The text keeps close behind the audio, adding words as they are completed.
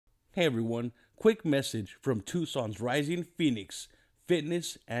Hey everyone, quick message from Tucson's Rising Phoenix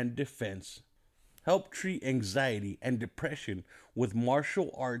Fitness and Defense. Help treat anxiety and depression with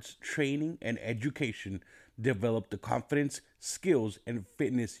martial arts training and education. Develop the confidence, skills, and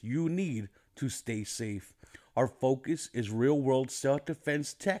fitness you need to stay safe. Our focus is real world self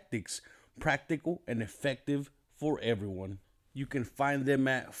defense tactics, practical and effective for everyone. You can find them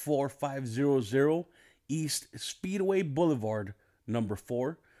at 4500 East Speedway Boulevard, number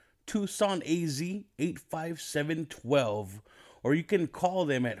 4, Tucson AZ 85712, or you can call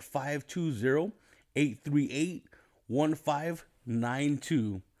them at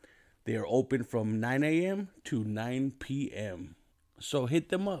 520-838-1592. They are open from 9 a.m. to 9 p.m. So hit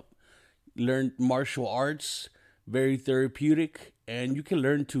them up. Learn martial arts, very therapeutic, and you can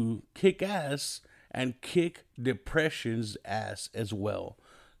learn to kick ass and kick depression's ass as well.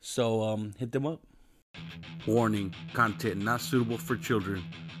 So hit them up. Warning, content not suitable for children.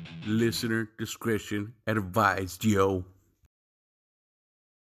 Listener discretion advised, yo.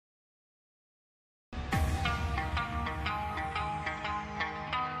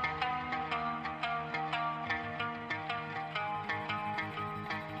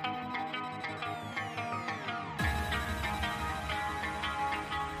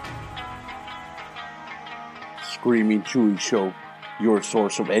 Screaming Chewy Show, your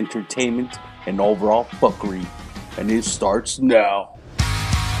source of entertainment and overall fuckery. And it starts now.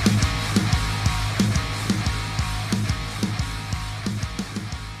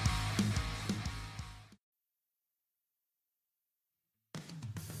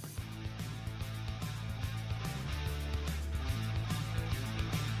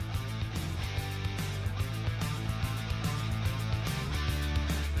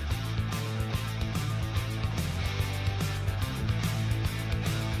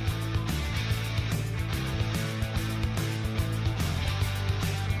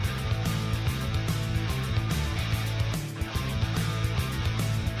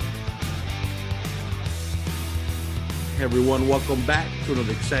 Hey everyone, welcome back to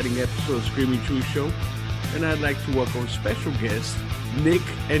another exciting episode of Screaming Chewy Show. And I'd like to welcome special guests, Nick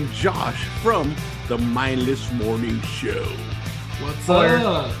and Josh from the Mindless Morning Show. What's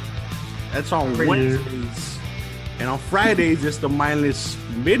up? That's on Wednesdays. And on Fridays, it's the Mindless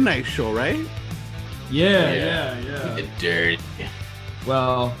Midnight Show, right? Yeah. Get dirty.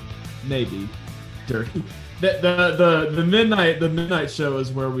 Well, maybe dirty. The midnight show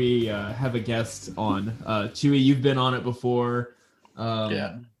is where we have a guest on. Chewy, you've been on it before.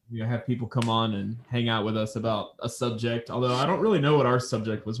 Have people come on and hang out with us about a subject. Although I don't really know what our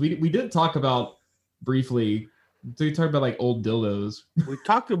subject was. We did talk about briefly. Did we talk about like old dildos? We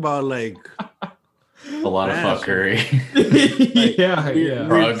talked about like A lot of fuckery. weird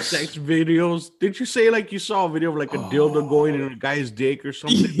Drugs. sex videos. Did you say like you saw a video of like a dildo going in a guy's dick or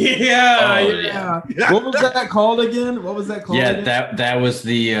something? Yeah. What was that called again? Yeah, that was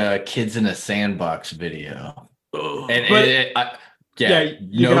the kids in a sandbox video. Kids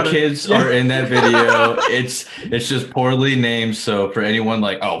are in that video. It's just poorly named. So for anyone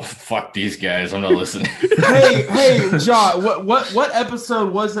like, oh fuck these guys, I'm not listening. hey, John, what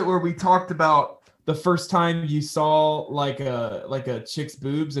episode was it where we talked about the first time you saw like a chick's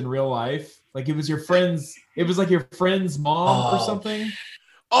boobs in real life? Like it was your friend's mom or something.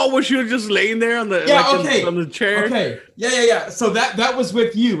 Oh, was she just laying there on the on the chair? Okay, yeah. So that was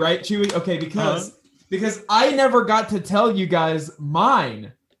with you, right, Chewy? Okay, because I never got to tell you guys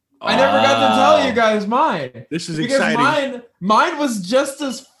mine. This is because exciting. Mine was just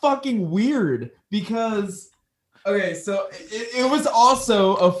as fucking weird because so it was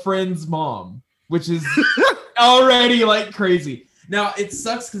also a friend's mom, which is already like crazy. Now it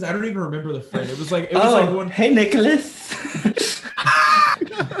sucks because I don't even remember the friend. It was like one. Hey Nicholas.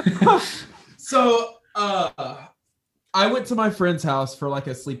 So I went to my friend's house for like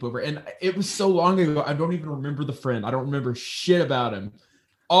a sleepover, and it was so long ago I don't even remember the friend. I don't remember shit about him.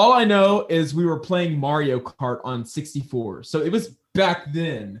 All I know is we were playing Mario Kart on 64. So it was back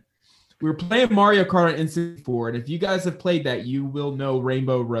then. We were playing Mario Kart on N64, and if you guys have played that, you will know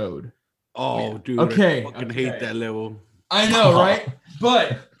Rainbow Road. Oh, dude. Okay. I fucking hate that level. I know, right?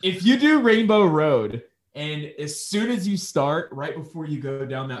 But if you do Rainbow Road, and as soon as you start, right before you go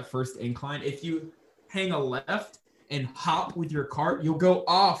down that first incline, if you hang a left and hop with your cart, you'll go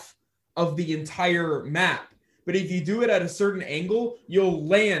off of the entire map. But if you do it at a certain angle, you'll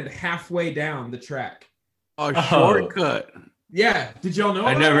land halfway down the track. A shortcut. Yeah. Did y'all know?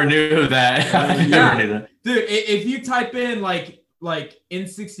 I never knew that. I never knew that. Dude, if you type in like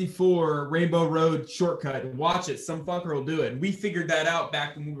N64 Rainbow Road shortcut and watch it, some fucker will do it. And we figured that out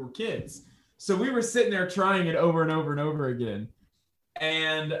back when we were kids. So we were sitting there trying it over and over and over again.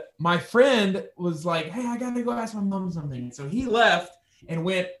 And my friend was like, "Hey, I gotta go ask my mom something." So he left and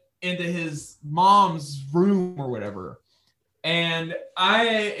went into his mom's room or whatever. And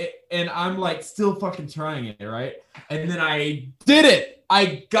I'm like still fucking trying it, right? And then I did it.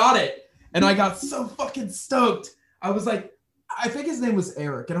 I got it. And I got so fucking stoked. I was like, I think his name was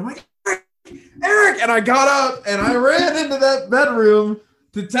Eric. And I'm like, Eric! And I got up and I ran into that bedroom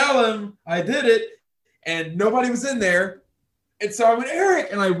to tell him I did it. And nobody was in there. And so I went, Eric,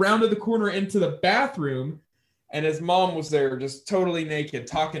 and I rounded the corner into the bathroom. And his mom was there just totally naked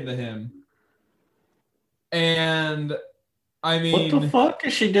talking to him. And I mean, what the fuck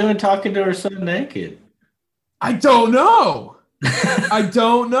is she doing talking to her son naked? I don't know. I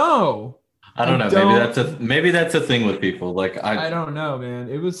don't know. I don't know. Maybe that's a thing with people. Like I don't know, man.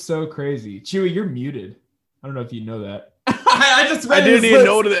 It was so crazy. Chewy, you're muted. I don't know if you know that. I just read his lips. I didn't even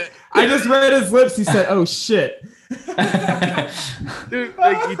know that. I just read his lips. He said, "Oh shit." Dude,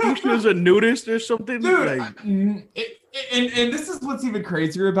 like, you think she was a nudist or something? Dude, like, and this is what's even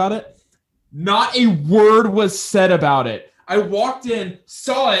crazier about it. Not a word was said about it. I walked in,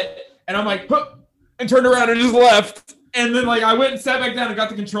 saw it, and I'm like, huh, and turned around and just left. And then like I went and sat back down and got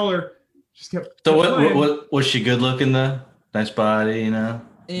the controller. Just kept. So what was she good looking though? Nice body, you know.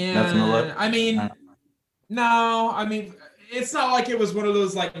 And nothing to look. I mean, no. I mean, it's not like it was one of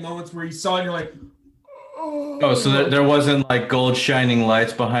those like moments where you saw and you're like. Oh, so there wasn't like gold shining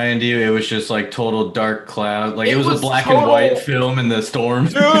lights behind you. It was just like total dark cloud. Like it was a black and white film in the storm.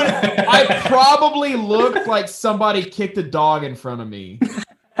 Dude, I probably looked like somebody kicked a dog in front of me.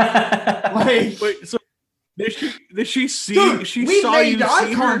 Like, wait, so did she see? Dude, she saw you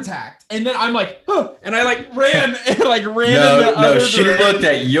eye contact, and then I'm like, huh, and I like ran and like ran. No, she looked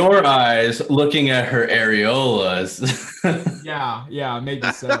at your eyes, looking at her areolas. Yeah,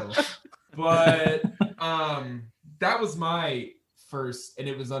 maybe so. But that was my first, and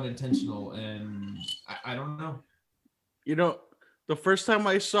it was unintentional, and I don't know. You know, the first time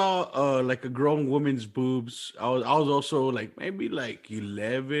I saw like a grown woman's boobs, I was also like maybe like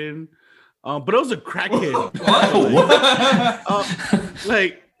 11, but it was a crackhead.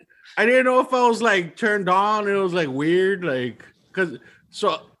 Like I didn't know if I was like turned on. It was like weird, like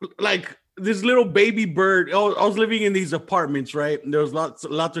like. This little baby bird. I was living in these apartments, right? And there was lots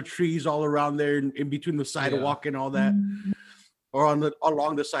of trees all around there, in between the sidewalk and all that, or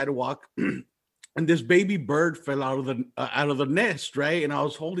along the sidewalk. And this baby bird fell out of the nest, right? And I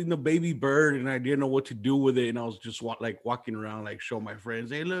was holding the baby bird, and I didn't know what to do with it. And I was just walking around, like show my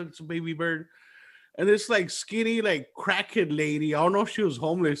friends, "Hey, look, it's a baby bird." And this like skinny, like crackhead lady. I don't know if she was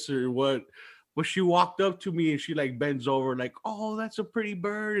homeless or what. But she walked up to me and she like bends over like, "Oh, that's a pretty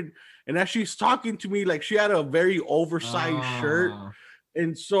bird." And as she's talking to me, like she had a very oversized shirt.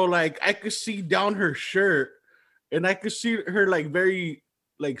 And so like I could see down her shirt and I could see her like very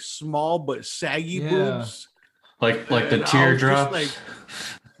like small but saggy boobs. Like the teardrops. Like,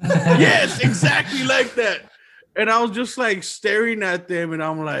 yes, exactly like that. And I was just like staring at them and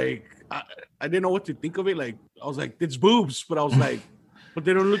I'm like, I didn't know what to think of it. Like I was like, it's boobs, but I was like, but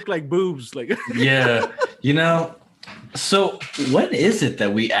they don't look like boobs. Like yeah, you know. So when is it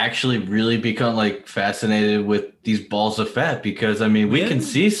that we actually really become like fascinated with these balls of fat? Because I mean, we can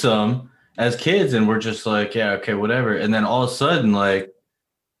see some as kids, and we're just like, yeah, okay, whatever. And then all of a sudden, like,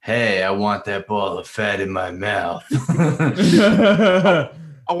 hey, I want that ball of fat in my mouth. I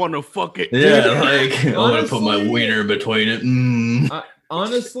want to fuck it. Yeah, like I want to put my wiener between it.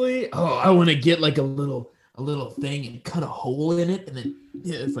 Honestly, I want to get like a little thing and cut a hole in it, and then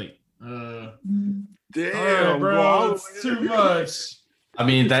it's like, damn, bro, it's too much. I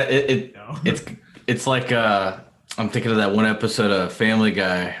mean that it's like I'm thinking of that one episode of Family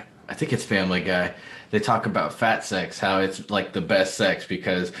Guy. I think it's Family Guy. They talk about fat sex, how it's like the best sex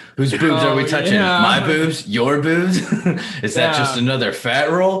because whose boobs are we touching? Yeah. My boobs? Your boobs? Is that just another fat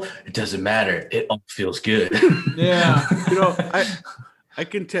roll? It doesn't matter. It all feels good. Yeah. You know, I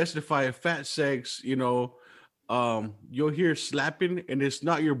can testify of fat sex, you know, you'll hear slapping and it's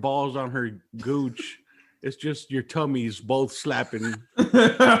not your balls on her gooch. It's just your tummies both slapping. You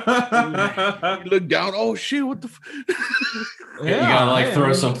look down. Oh shit! What the? You gotta like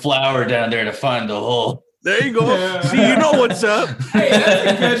throw some flour down there to find the hole. There you go. Yeah. See, you know what's up. Hey,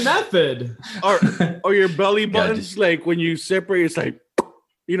 that's a good method. Or your belly buttons, like when you separate, it's like,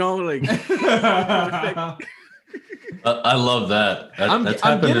 you know, like. I love that. That's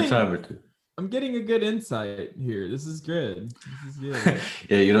happened a time or two. I'm getting a good insight here. This is good. Yeah,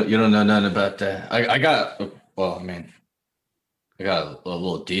 you don't know nothing about that. I got a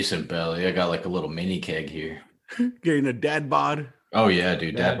little decent belly. I got like a little mini keg here. Getting a dad bod. Oh yeah,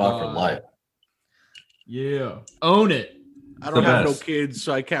 dude, dad bod for life. Yeah, own it. I don't have no best. kids,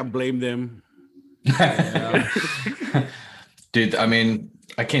 so I can't blame them. Dude, I mean,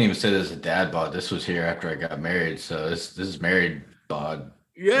 I can't even say this is a dad bod. This was here after I got married, so this is married bod.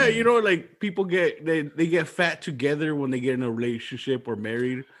 Yeah, And you know, like people they get fat together when they get in a relationship or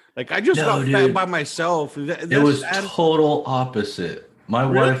married. Like I just No, got dude. fat by myself. it That's was sad. total opposite. My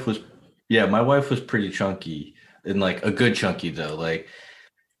Really? wife was, yeah, my wife was pretty chunky and like a good chunky though. Like,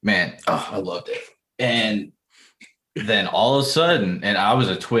 man, oh, I loved it. And then all of a sudden, and I was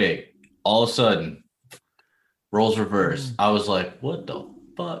a twig. All of a sudden, roles reversed. I was like, what the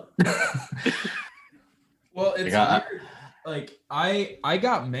fuck? Well, it's Like, weird. Like I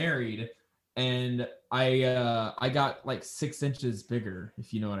got married and I got like 6 inches bigger,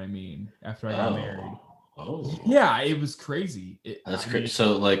 if you know what I mean, after I got married. Oh, Yeah, it was crazy. that's great.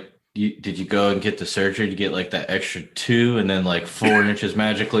 So, like, did you go and get the surgery to get like that extra 2, and then like 4 inches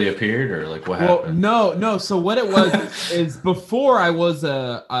magically appeared, or like what happened? No. So what it was is before I was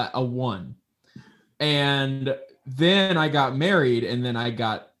a 1, and then I got married, and then I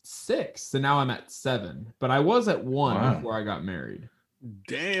got 6, so now I'm at 7. But I was at 1 Wow. before I got married.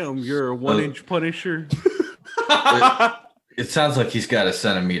 Damn, you're a 1-inch Punisher. It sounds like he's got a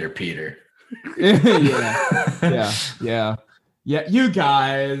centimeter Peter. Yeah. You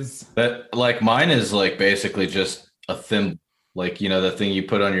guys. But like mine is like basically just a thimble, like you know the thing you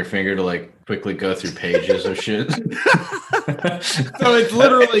put on your finger to like quickly go through pages of shit. So it's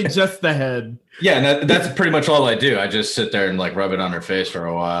literally just the head. Yeah, and that's pretty much all I do. I just sit there and like rub it on her face for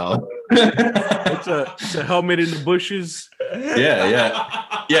a while. It's a helmet in the bushes.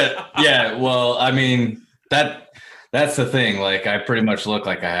 Yeah. Well, I mean that's the thing. Like I pretty much look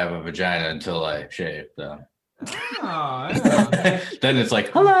like I have a vagina until I shave. So. Oh, yeah. Then it's like,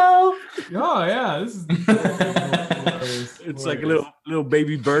 hello. Oh, yeah. This is It's like a little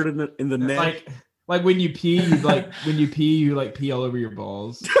baby bird in the neck. Like when you pee, you pee all over your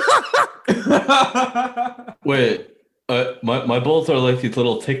balls. Wait, my balls are like these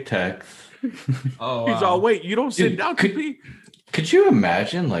little Tic Tacs. Oh, He's all, wait, you don't sit down to pee? Could you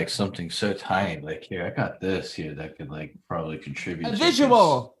imagine like something so tiny? Like here, I got this here that could like probably contribute a to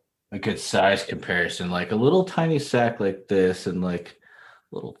visual. a good size comparison. Like a little tiny sack like this and like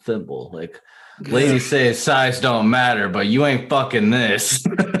a little thimble. Like ladies say size don't matter, but you ain't fucking this.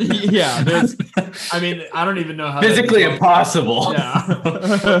 Yeah, I mean, I don't even know how Physically impossible.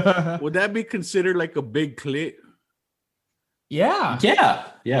 Yeah. Would that be considered like a big clit? Yeah. Yeah,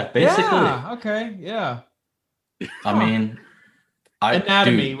 basically. Yeah. Okay. Yeah. I mean,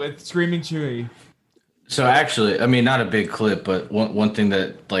 Anatomy dude, with Screaming Chewy. so actually, I mean, not a big clip, but one thing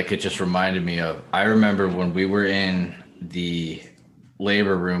that like it just reminded me of. I remember when we were in the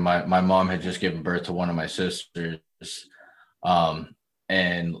labor room. My mom had just given birth to one of my sisters,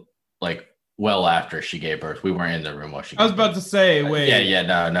 and like well after she gave birth, we weren't in the room while she. I was about to say, wait. Yeah,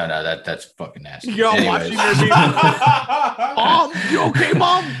 no, that's fucking nasty. Y'all Anyways. watching your Mom, you okay,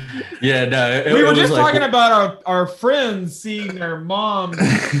 Mom? Yeah, no. We were just like, talking about our friends seeing their mom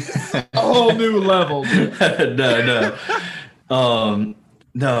a whole new level.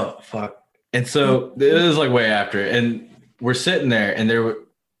 No, fuck. And so it was like way after, and we're sitting there, and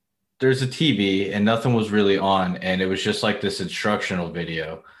there's a TV, and nothing was really on, and it was just like this instructional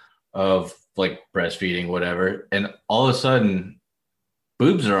video of like breastfeeding, whatever. And all of a sudden,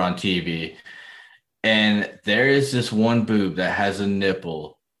 boobs are on TV, and there is this one boob that has a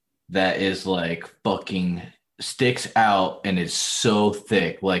nipple that is like fucking sticks out, and it's so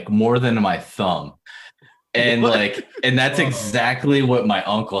thick, like more than my thumb. And like, and that's exactly what my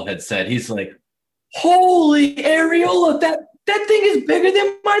uncle had said. He's like, holy areola, that thing is bigger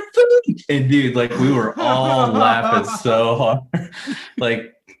than my thumb. And dude, like we were all laughing so hard.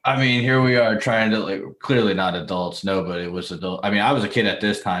 Like, I mean, here we are trying to like clearly not adults. Nobody was adult. I mean, I was a kid at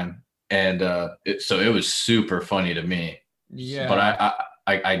this time, and so it was super funny to me. Yeah. But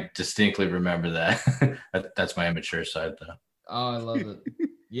I distinctly remember that. That's my immature side, though. Oh, I love it.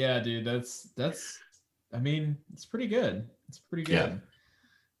 Yeah, dude, that's. I mean, it's pretty good. It's pretty good.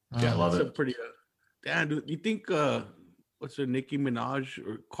 Yeah, I love It's it. pretty. Damn, do you think what's her Nicki Minaj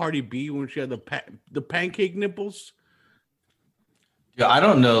or Cardi B when she had the pancake nipples? Yeah, I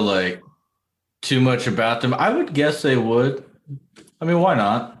don't know like too much about them. I would guess they would. I mean, why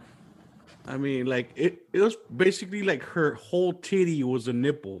not? I mean, like it was basically like her whole titty was a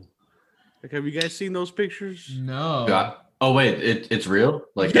nipple. Like, have you guys seen those pictures? No. Yeah. Oh wait, it's real?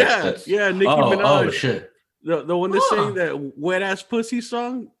 Like Yeah, that's yeah, Nicki Minaj. Oh shit. The one that sang that wet ass pussy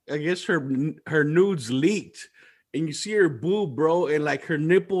song. I guess her nudes leaked, and you see her boob, bro, and like her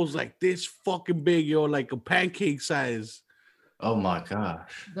nipples like this fucking big, yo, like a pancake size. Oh my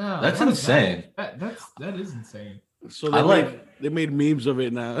gosh. No, That's what is insane. that is insane. So they made memes of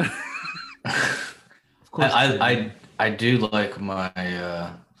it now. Of course. I do like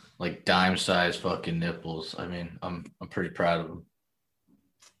my like dime size fucking nipples. I mean, I'm pretty proud of them.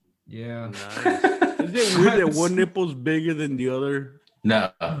 Yeah. Nice. Is it weird that one nipple's bigger than the other?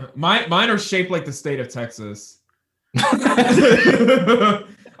 No. Mine are shaped like the state of Texas.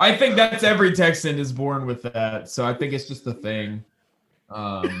 I think that's every Texan is born with that. So I think it's just a thing.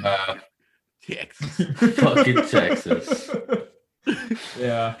 Texas. Fucking Texas.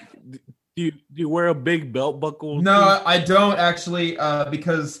 Yeah. Do you wear a big belt buckle? No, I don't actually,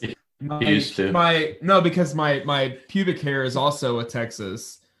 because Used my pubic hair is also a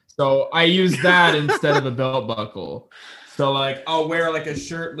Texas. So I use that instead of a belt buckle. So like I'll wear like a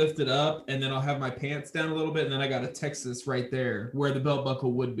shirt lifted up and then I'll have my pants down a little bit and then I got a Texas right there where the belt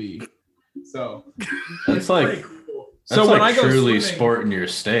buckle would be. So That's like cool. That's So like when I go truly swimming, sporting your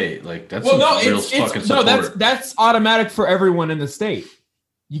state. Like that's well, no, real it's fucking no, support. that's automatic for everyone in the state.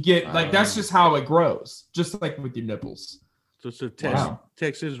 You get like that's just how it grows, just like with your nipples. So it's a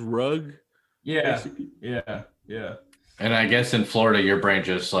Texas rug. Yeah, basically. yeah. And I guess in Florida, your brain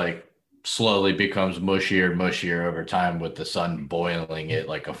just like slowly becomes mushier and mushier over time with the sun boiling it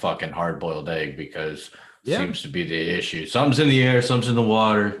like a fucking hard boiled egg because it seems to be the issue. Something's in the air, something's in the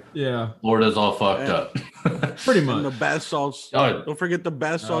water. Yeah. Florida's all fucked up. Pretty much. And the bath salts. Oh. Don't forget the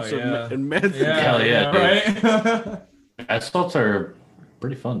bath salts yeah. and meth. Hell yeah, dude. Right? Bath salts are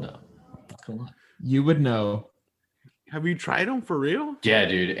pretty fun though. Not gonna lie. You would know. Have you tried them for real? Yeah,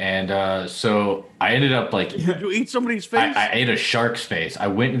 dude. And so I ended up like Did you eat somebody's face? I ate a shark's face. I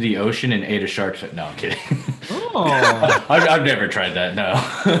went into the ocean and ate a shark's face. No, I'm kidding. Oh. I've never tried that. No.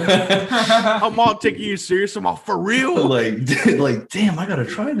 I'm all taking you serious. I'm all for real. like, damn, I gotta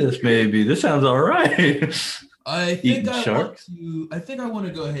try this. Maybe this sounds all right. I Eating think sharks? I think I want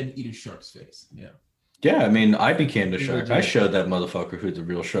to go ahead and eat a shark's face. Yeah. Yeah, I mean, I became the shark. I showed that motherfucker who's the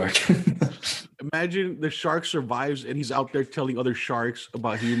real shark. Imagine the shark survives and he's out there telling other sharks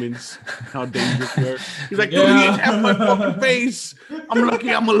about humans, how dangerous they are. He's like, dude, he ate half my fucking face. I'm lucky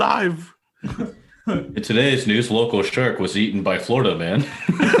I'm alive. In today's news, local shark was eaten by Florida man.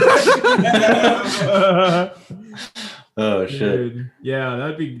 Oh shit! Dude. Yeah,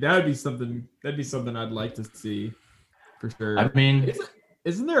 that'd be something. That'd be something I'd like to see, for sure. I mean,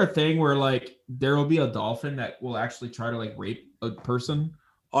 isn't there a thing where like there will be a dolphin that will actually try to like rape a person?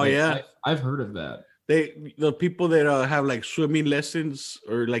 Oh Like, yeah, I've heard of that. the people that have like swimming lessons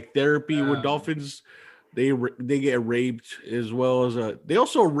or like therapy with dolphins, they get raped as well as they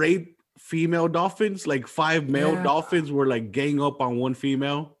also rape female dolphins. Like 5 male dolphins were like gang up on one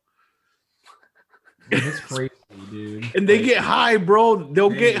female. That's crazy, dude. And they get high, bro. They'll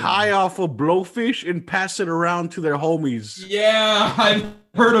get high off of blowfish and pass it around to their homies. Yeah, I've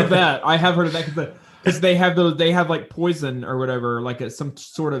heard of that. I have heard of that because they have like poison or whatever, like some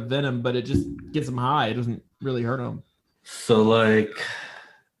sort of venom, but it just gets them high. It doesn't really hurt them. so like,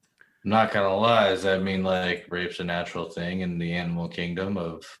 I'm not gonna lie. Does that mean like rape's a natural thing in the animal kingdom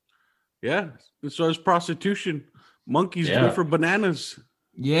of? Yeah. And so is prostitution. Monkeys do it for bananas.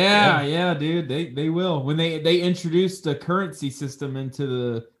 Yeah, dude. They will. When they introduced a currency system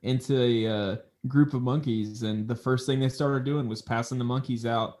into a group of monkeys, and the first thing they started doing was passing the monkeys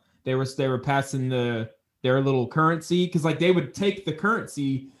out. They were passing their little currency, because like they would take the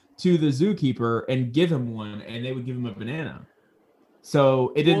currency to the zookeeper and give him one, and they would give him a banana.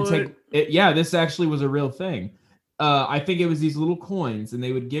 So it didn't take it. Yeah, this actually was a real thing. I think it was these little coins, and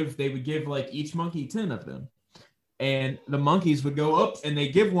they would give like each monkey 10 of them. And the monkeys would go up and they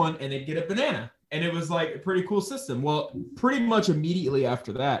give one and they'd get a banana. And it was like a pretty cool system. Well, pretty much immediately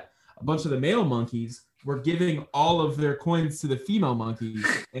after that, a bunch of the male monkeys were giving all of their coins to the female monkeys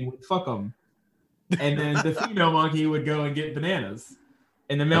and would fuck them. And then the female monkey would go and get bananas.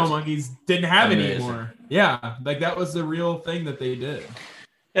 And the male monkeys didn't have any anymore. Yeah, like that was the real thing that they did.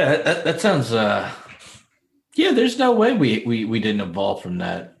 Yeah, that sounds. Yeah, there's no way we didn't evolve from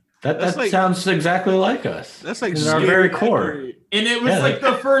that. That like, sounds exactly like us. That's like in our very core. And it was like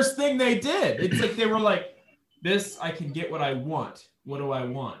the first thing they did. It's like they were like, this, I can get what I want. What do I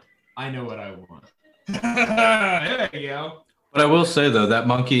want? I know what I want. There you go. But I will say, though, that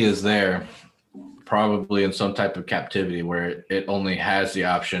monkey is there probably in some type of captivity where it only has the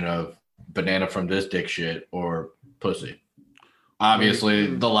option of banana from this dick shit or pussy. Obviously,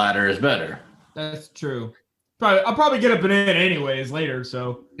 the latter is better. That's true. I'll probably get a banana anyways later,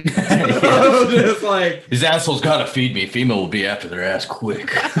 so. Just like, his asshole's gotta feed me. Female will be after their ass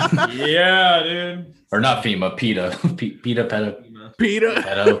quick. Yeah, dude. Or not FEMA, PETA. PETA, pedo. PETA.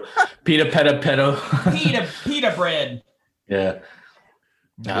 Pedo. PETA, pedo. Pita bread. Yeah.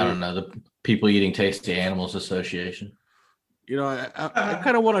 I don't know. People Eating Tasty Animals Association. You know, I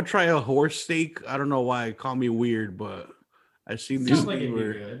kind of want to try a horse steak. I don't know why. Call me weird, but I've seen this. Sounds like it'd be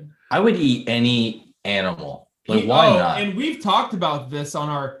good. I would eat any animal. Like, why not? And we've talked about this on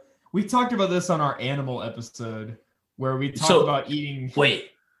our animal episode where we talked about eating.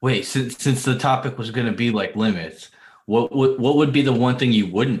 Wait. Since the topic was going to be like limits, what would be the one thing you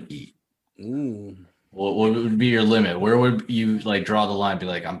wouldn't eat? Ooh. What would be your limit? Where would you like draw the line? Be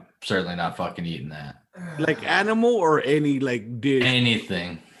like, I'm certainly not fucking eating that. Like animal or any like dish?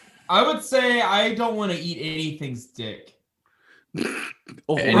 Anything. I would say I don't want to eat anything's dick.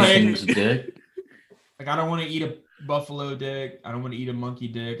 Anything's dick. Like I don't want to eat a buffalo dick. I don't want to eat a monkey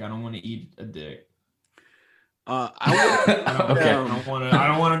dick. I don't want to eat a dick. I don't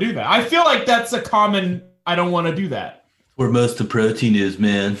want to do that. I feel like that's a common. I don't want to do that. Where most of the protein is,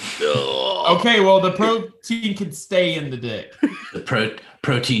 man. Okay, well the protein can stay in the dick. The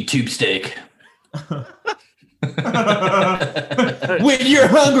protein tube steak. When you're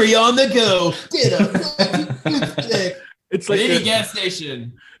hungry on the go, get a protein tube steak. It's like any gas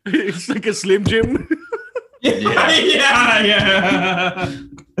station. It's like a Slim Jim. Yeah.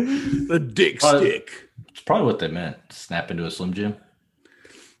 The dick stick. It's probably what they meant. Snap into a Slim Jim.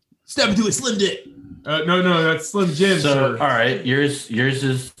 Step into a Slim Dick. No, that's Slim Jim. So, sir. all right, yours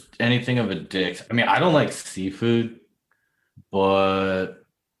is anything of a dick. I mean, I don't like seafood, but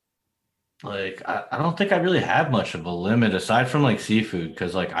like I don't think I really have much of a limit aside from like seafood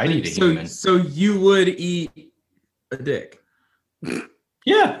because like I eat a human. So you would eat a dick?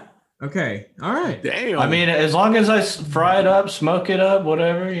 Yeah. Okay. All right. Damn. I mean, as long as I fry it up, smoke it up,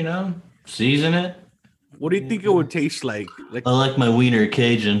 whatever, you know, season it. What do you think it would taste like? I like my wiener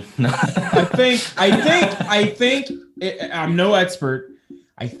Cajun. I think. I'm no expert.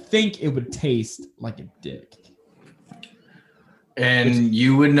 I think it would taste like a dick. And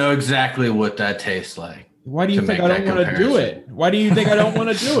you would know exactly what that tastes like. Why do you think I don't want to do it? Why do you think I don't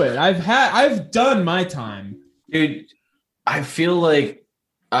want to do it? I've done my time, dude. I feel like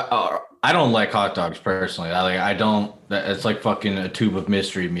I don't like hot dogs personally. I don't. It's like fucking a tube of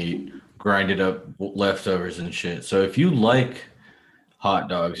mystery meat, grinded up leftovers and shit. So if you like hot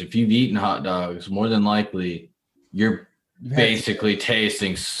dogs, if you've eaten hot dogs, more than likely you're basically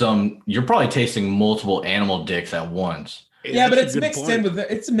tasting you're probably tasting multiple animal dicks at once. Yeah, but it's mixed in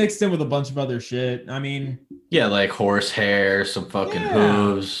with a bunch of other shit. I mean, yeah, like horse hair, some fucking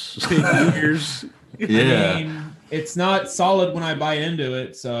hooves, ears. Yeah. I mean, it's not solid when I bite into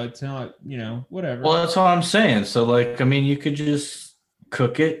it, so it's not, whatever. Well, that's what I'm saying. So, like, I mean, you could just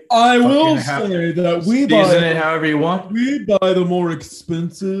cook it. I will say that we season it however you want. We buy the more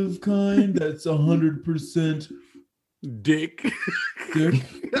expensive kind. That's 100% dick. Dick.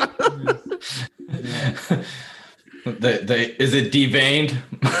 Yeah. Is it deveined?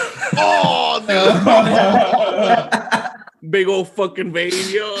 Oh, big old fucking vein,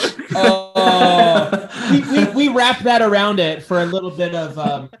 yo. We wrap that around it for a little bit of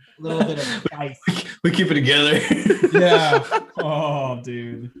ice. We keep it together. Yeah. Oh,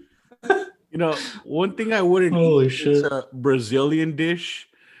 dude. You know, one thing I wouldn't eat is a Brazilian dish.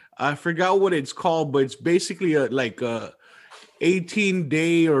 I forgot what it's called, but it's basically a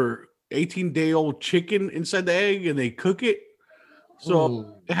 18-day-old chicken inside the egg, and they cook it.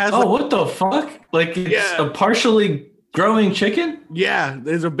 So it has. Oh, what the fuck? Like it's a partially growing chicken? Yeah,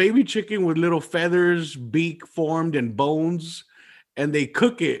 there's a baby chicken with little feathers, beak formed, and bones, and they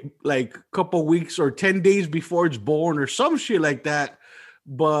cook it like a couple weeks or 10 days before it's born or some shit like that.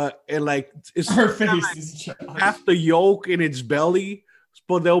 But it's her face is half the yolk in its belly,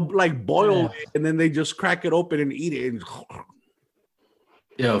 but they'll like boil it and then they just crack it open and eat it. And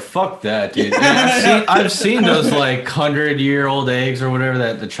yo, fuck that, dude. I've seen those like 100-year-old eggs or whatever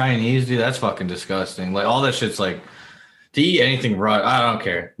that the Chinese do. That's fucking disgusting. Like all that shit's like to eat anything raw. I don't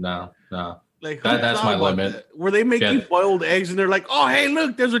care. No. Like that's my limit. That? Were they making boiled eggs and they're like, oh hey,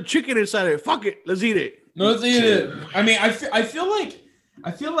 look, there's a chicken inside it. Fuck it, let's eat it. No, let's eat it. I mean, I feel like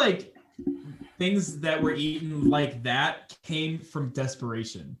things that were eaten like that came from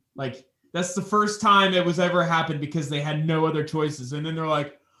desperation. Like that's the first time it was ever happened because they had no other choices. And then they're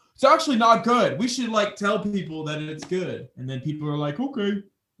like, it's actually not good. We should like tell people that it's good. And then people are like, okay.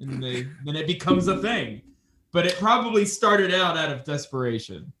 And then it becomes a thing. But it probably started out of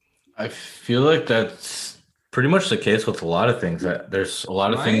desperation. I feel like that's pretty much the case with a lot of things. That there's a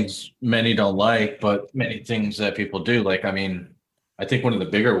lot of things many don't like, but many things that people do. Like, I mean, I think one of the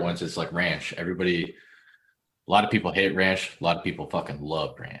bigger ones is like ranch. A lot of people hate ranch. A lot of people fucking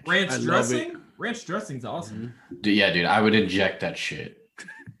love ranch. Ranch dressing? Ranch dressing's awesome. Dude, I would inject that shit.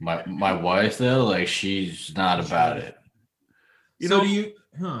 My wife though, like she's not about it.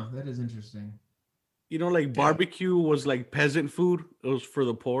 That is interesting. You know, like barbecue was like peasant food. It was for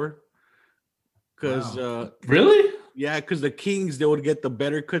the poor. Because really? Yeah, because the kings, they would get the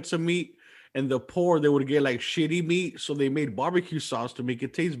better cuts of meat, and the poor, they would get like shitty meat. So they made barbecue sauce to make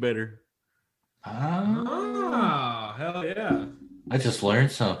it taste better. Ah, hell yeah. I just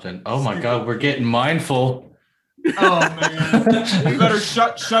learned something. Oh my God, we're getting mindful. Oh man. We better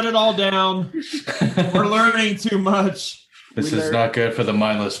shut it all down. We're learning too much. This is not good for the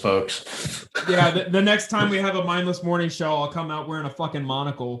mindless folks. Yeah, the next time we have a mindless morning show, I'll come out wearing a fucking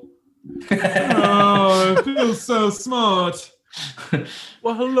monocle. Oh, it feels so smart.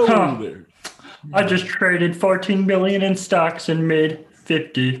 Well, hello there. I just traded 14 million in stocks and made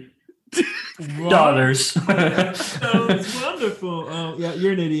 $50. Sounds wonderful. Oh, yeah,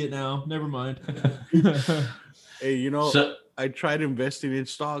 you're an idiot now. Never mind. Hey, you know, I tried investing in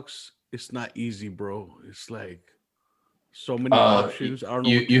stocks. It's not easy, bro. It's like so many options. I don't know.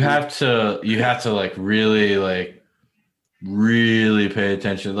 You have to like really pay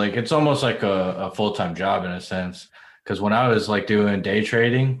attention. Like it's almost like a full-time job in a sense. Because when I was like doing day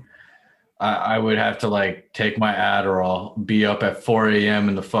trading, I would have to like take my Adderall, be up at 4 a.m.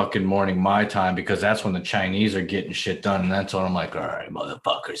 in the fucking morning my time, because that's when the Chinese are getting shit done. And that's when I'm like, all right,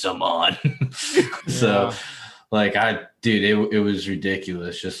 motherfuckers, I'm on. So like it was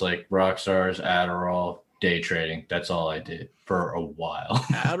ridiculous. Just like rock stars, Adderall, day trading. That's all I did for a while.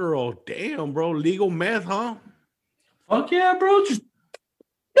 Adderall, damn, bro. Legal meth, huh? Fuck yeah, bro. Just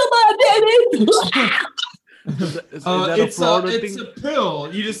come on, baby. Is that a Florida thing? It's a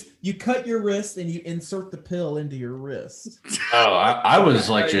pill. You cut your wrist and you insert the pill into your wrist. Oh, I was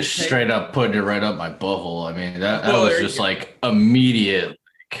like just straight up putting it right up my butthole. I mean, that was just like immediate.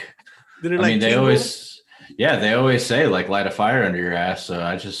 Did it I like mean, they tingle? always say like light a fire under your ass. So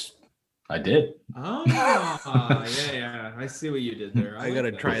I did. Oh, yeah. I see what you did there. I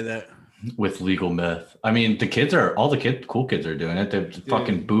gotta try that. With legal meth. I mean, cool kids are doing it. They're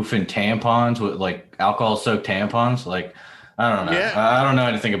fucking boofing tampons with like alcohol soaked tampons. Like, I don't know. Yeah. I don't know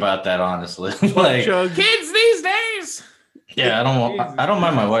anything about that, honestly. Like kids these days. yeah, I don't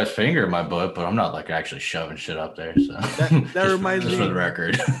mind my wife's finger in my butt, but I'm not like actually shoving shit up there. So That reminds me. for the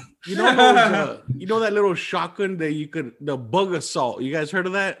record. You know you know that little shotgun that the bug assault. You guys heard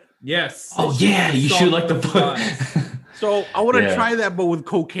of that? Yes. Oh yeah, you shoot like the bug. So I want to try that, but with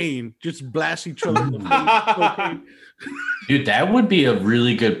cocaine. Just blast each other in the face. Cocaine. Dude, that would be a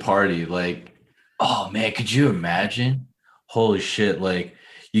really good party. Like, oh man, could you imagine? Holy shit! Like,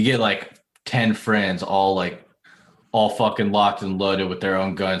 you get like 10 friends, all fucking locked and loaded with their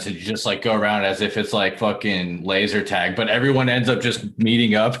own guns, and you just like go around as if it's like fucking laser tag, but everyone ends up just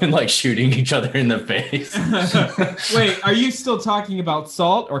meeting up and like shooting each other in the face. Wait, are you still talking about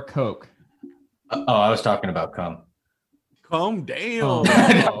salt or coke? Oh, I was talking about cum. Calm down.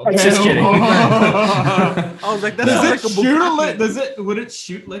 Oh, Just kidding. I was like, Would it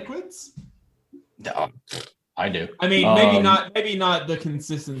shoot liquids? No, I do. I mean, maybe not the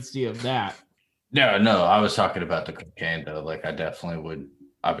consistency of that. No, I was talking about the cocaine though. Like I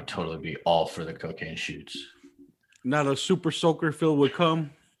would totally be all for the cocaine shoots. Not a super soaker filled with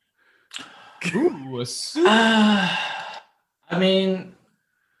cum. Ooh, a super. I mean,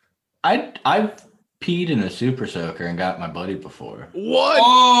 I've peed in a super soaker and got my buddy before. What?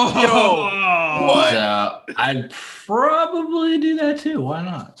 Oh, yo, what? So I'd probably do that too. Why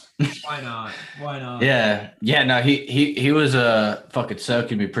not? Why not? Yeah. No, he was fucking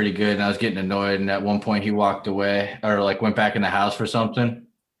soaking me pretty good, and I was getting annoyed. And at one point, he walked away or like went back in the house for something.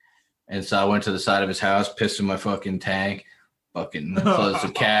 And so I went to the side of his house, pissed in my fucking tank, fucking closed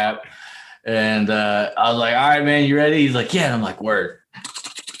the cap, and I was like, "All right, man, you ready?" He's like, "Yeah." And I'm like, "Word."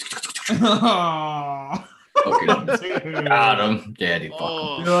 Fucking got him. Daddy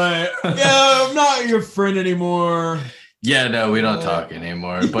fucking. You're like, yeah, I'm not your friend anymore. Yeah, no, we don't talk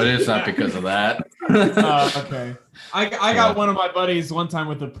anymore, but it's not because of that. Okay. I got one of my buddies one time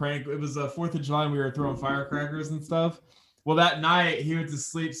with a prank. It was 4th of July and we were throwing firecrackers and stuff. Well, that night he went to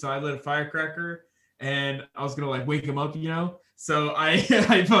sleep, so I lit a firecracker and I was gonna like wake him up, you know. So I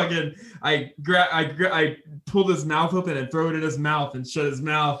pulled his mouth open and throw it in his mouth and shut his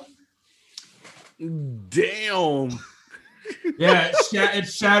mouth. Damn. Yeah, it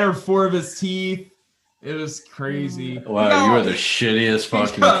shattered 4 of his teeth. It was crazy. Wow, you are the shittiest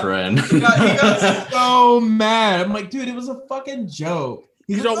fucking friend. He got so mad. I'm like, dude, it was a fucking joke.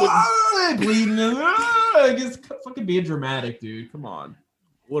 He's like, bleeding. He's fucking being dramatic, dude. Come on.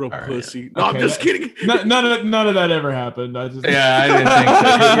 What a pussy. Right. No, okay, I'm just kidding. None of that ever happened. I didn't think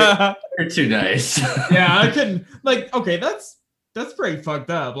so. You're too nice. Yeah, I couldn't. Like, okay, that's That's pretty fucked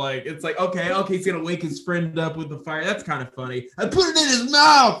up. Like, it's like, okay, he's gonna wake his friend up with the fire. That's kind of funny. I put it in his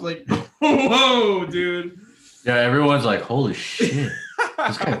mouth. Like, whoa, dude. Yeah, everyone's like, holy shit.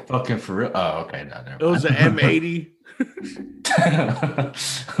 This guy fucking for real. Oh, okay. No, never mind. It was an M80.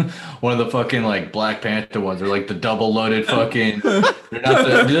 One of the fucking like Black Panther ones. They're like the double loaded fucking.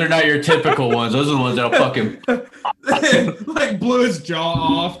 They're not your typical ones. Those are the ones that'll fucking like blew his jaw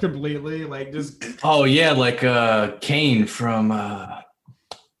off completely. Like just. Oh yeah, like Kane from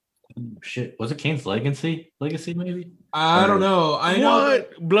shit. Was it Kane's Legacy? Legacy maybe? I don't know. I know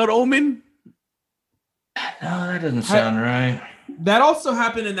what? Blood Omen? No, that doesn't sound right. That also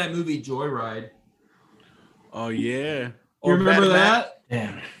happened in that movie Joyride. Oh yeah. You remember that?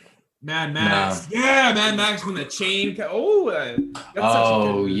 Damn. Mad Max. No. Yeah, Mad Max when the chain.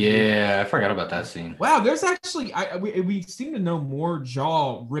 Yeah, I forgot about that scene. Wow, there's actually we seem to know more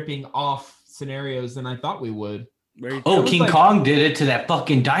jaw ripping off scenarios than I thought we would. Oh, King Kong did it to that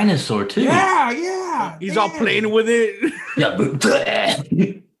fucking dinosaur too. Yeah. He's all playing with it. Yeah.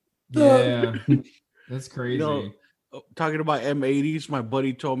 That's crazy. You know, talking about M80s, my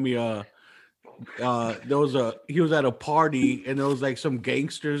buddy told me he was at a party and there was like some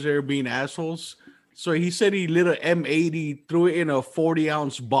gangsters there being assholes. So he said he lit an M80, threw it in a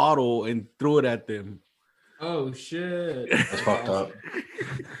 40-ounce bottle and threw it at them. Oh shit. That's fucked up.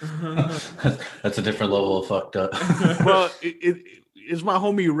 That's a different level of fucked up. Well, it's my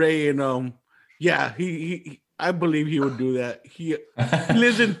homie Ray, and yeah, he I believe he would do that. He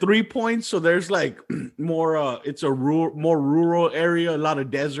lives in 3 Points, so there's like more. It's a more rural area, a lot of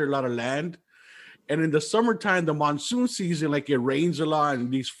desert, a lot of land. And in the summertime, the monsoon season, like it rains a lot,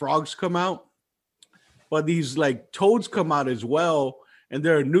 and these frogs come out. But these like toads come out as well, and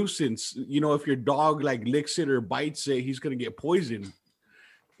they're a nuisance. You know, if your dog like licks it or bites it, he's gonna get poisoned.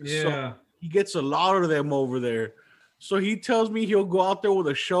 Yeah, so he gets a lot of them over there. So he tells me he'll go out there with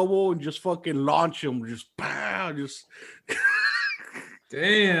a shovel and just fucking launch them. Just pow, just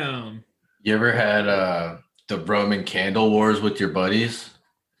damn. You ever had the Roman candle wars with your buddies?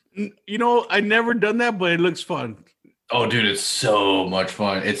 You know, I never done that, but it looks fun. Oh, dude, it's so much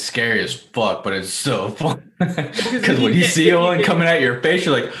fun. It's scary as fuck, but it's so fun. Because when you see one coming at your face,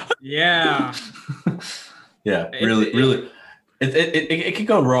 you're like, yeah. Yeah, really. It could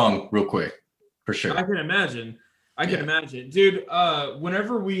go wrong real quick, for sure. I can imagine. Dude,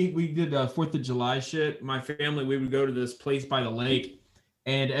 whenever we did 4th of July shit, my family, we would go to this place by the lake,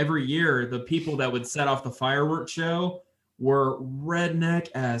 and every year the people that would set off the fireworks show were redneck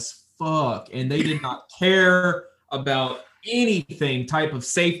as fuck, and they did not care about anything type of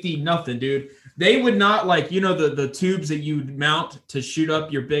safety, nothing, dude. They would not, like, you know, the tubes that you'd mount to shoot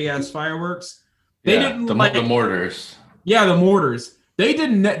up your big ass fireworks. They didn't the mortars. Yeah, the mortars. They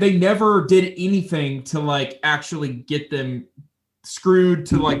never did anything to like actually get them screwed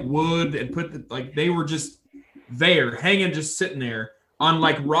to like wood and they were just there hanging, just sitting there on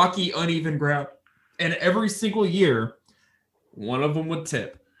like rocky, uneven ground. And every single year, one of them would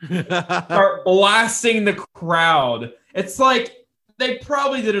tip, start blasting the crowd. It's like they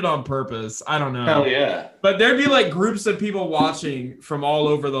probably did it on purpose. I don't know. Hell yeah. But there'd be like groups of people watching from all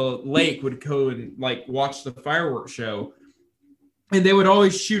over the lake would go and like watch the fireworks show. And they would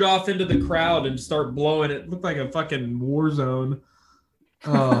always shoot off into the crowd and start blowing. It looked like a fucking war zone.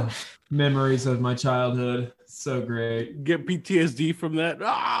 Oh, memories of my childhood. So great. Get PTSD from that.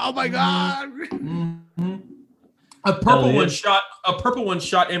 Oh my God. Mm-hmm. A purple one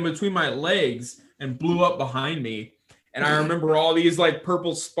shot in between my legs and blew up behind me. And I remember all these like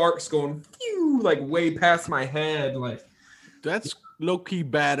purple sparks going phew, like way past my head. Like that's low-key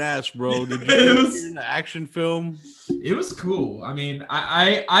badass, bro. Did you see in the action film? It was cool. I mean,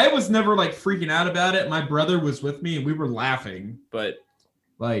 I was never like freaking out about it. My brother was with me and we were laughing, but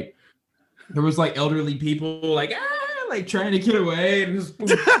like there was like elderly people like trying to get away and just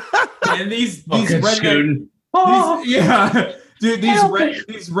and these redneck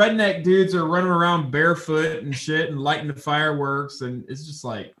these redneck dudes are running around barefoot and shit and lighting the fireworks, and it's just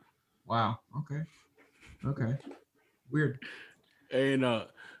like, wow, okay, weird. And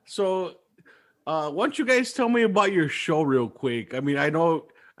so why don't you guys tell me about your show real quick? I mean, I know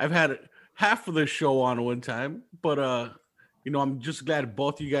I've had half of the show on one time, but you know, I'm just glad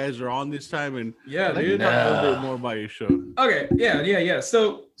both you guys are on this time. And yeah, dude, talk a little bit more about your show. Okay, yeah.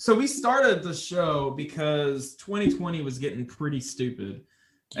 So we started the show because 2020 was getting pretty stupid,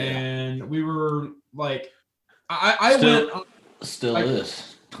 and we were like, I still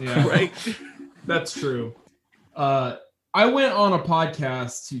is. Yeah, right. That's true. I went on a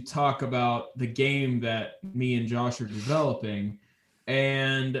podcast to talk about the game that me and Josh are developing.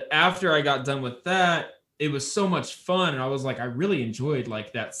 And after I got done with that, it was so much fun. And I was like, I really enjoyed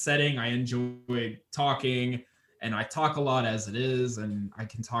like that setting. I enjoyed talking, and I talk a lot as it is, and I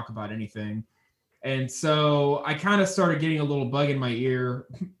can talk about anything. And so I kind of started getting a little bug in my ear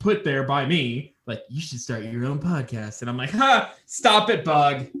put there by me, like, you should start your own podcast. And I'm like, stop it,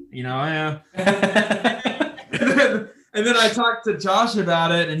 bug. You know, and then I talked to Josh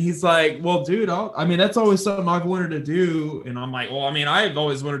about it, and he's like, well, dude, that's always something I've wanted to do. And I'm like, well, I've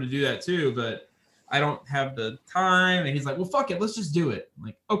always wanted to do that too, but I don't have the time. And he's like, well, fuck it, let's just do it. I'm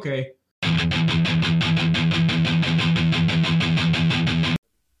like, okay.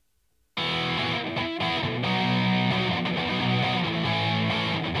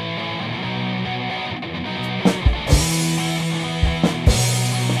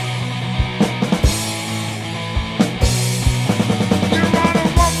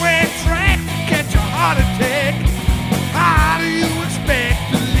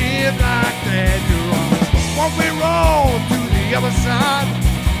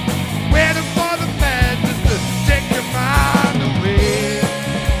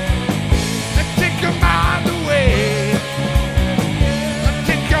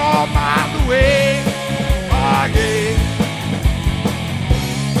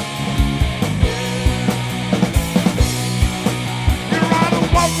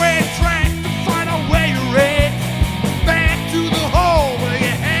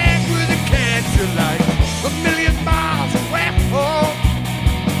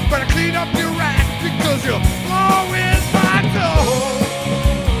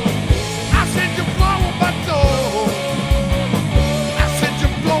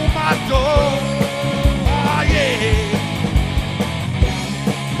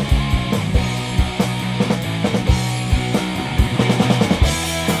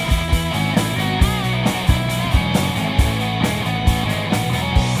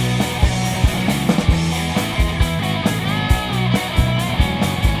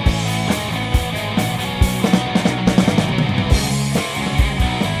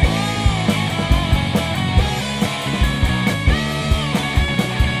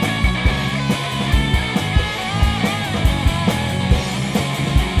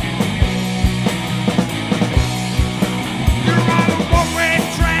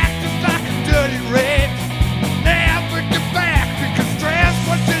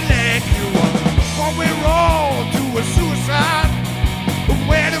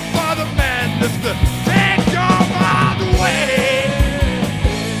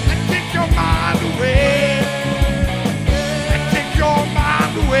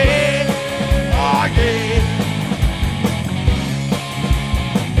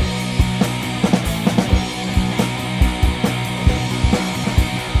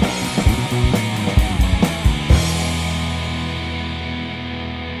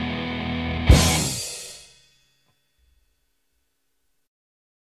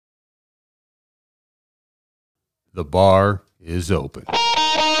 The bar is open.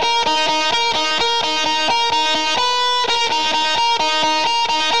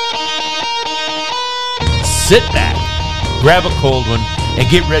 Sit back, grab a cold one, and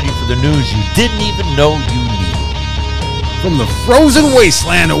get ready for the news you didn't even know you needed. From the frozen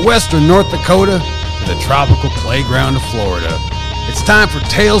wasteland of western North Dakota to the tropical playground of Florida, it's time for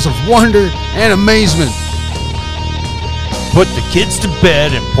tales of wonder and amazement. Put the kids to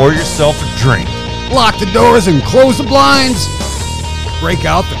bed and pour yourself a drink. Lock the doors and close the blinds. Break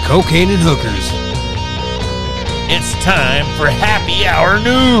out the cocaine and hookers. It's time for Happy Hour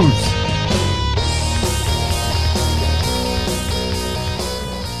News.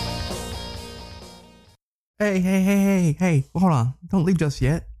 Hey, hold on. Don't leave just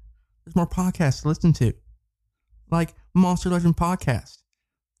yet. There's more podcasts to listen to. Like Monster Legend Podcast,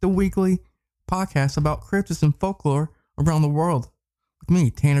 the weekly podcast about cryptids and folklore around the world with me,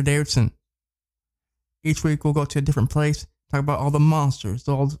 Tanner Davidson. Each week we'll go to a different place, talk about all the monsters,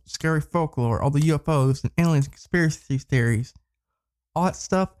 all the scary folklore, all the UFOs and aliens, conspiracy theories. All that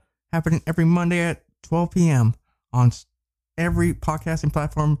stuff happening every Monday at 12 p.m. on every podcasting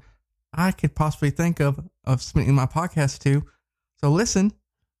platform I could possibly think of submitting my podcast to. So listen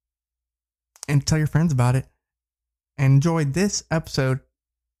and tell your friends about it and enjoy this episode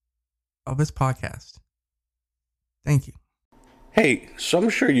of this podcast. Thank you. Hey, so I'm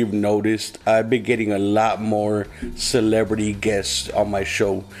sure you've noticed I've been getting a lot more celebrity guests on my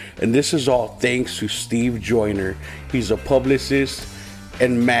show. And this is all thanks to Steve Joyner. He's a publicist.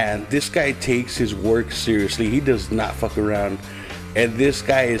 And man, this guy takes his work seriously. He does not fuck around. And this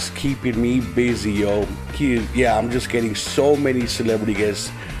guy is keeping me busy, yo. I'm just getting so many celebrity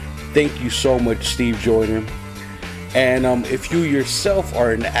guests. Thank you so much, Steve Joyner. And if you yourself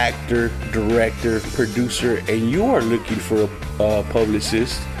are an actor, director, producer, and you are looking for a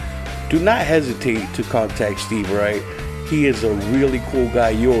publicist, do not hesitate to contact Steve, right? He is a really cool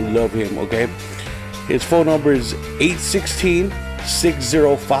guy. You'll love him, okay? His phone number is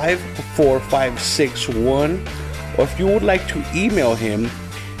 816-605-4561. Or if you would like to email him,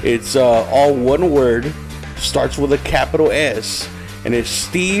 it's all one word, starts with a capital S, and it's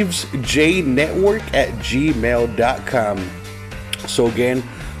stevesjnetwork@gmail.com. So again,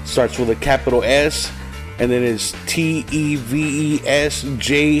 starts with a capital S, and then it's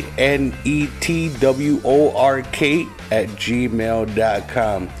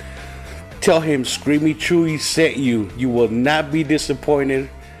TEVESJNETWORK@gmail.com. Tell him Screamy Chewy sent you. You will not be disappointed.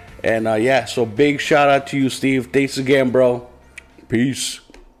 And yeah, so big shout out to you, Steve. Thanks again, bro. Peace.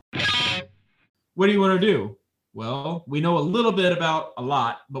 What do you want to do? Well, we know a little bit about a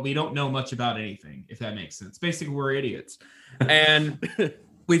lot, but we don't know much about anything, if that makes sense. Basically, we're idiots. And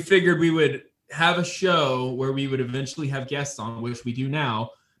we figured we would have a show where we would eventually have guests on, which we do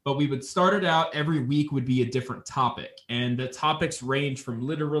now, but we would start it out every week would be a different topic. And the topics range from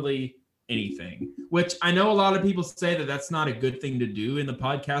literally anything, which I know a lot of people say that that's not a good thing to do in the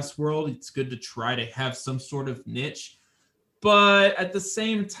podcast world. It's good to try to have some sort of niche. But at the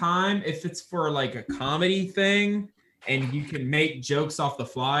same time, if it's for like a comedy thing and you can make jokes off the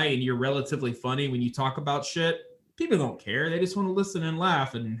fly and you're relatively funny when you talk about shit, people don't care. They just want to listen and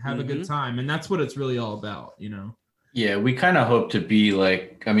laugh and have a good time. And that's what it's really all about, you know? Yeah, we kind of hope to be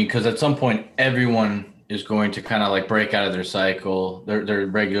like, I mean, because at some point, everyone is going to kind of like break out of their cycle, their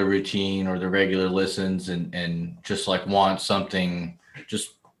regular routine or their regular listens and just like want something,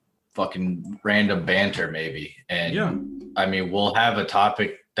 just fucking random banter maybe. And yeah. I mean, we'll have a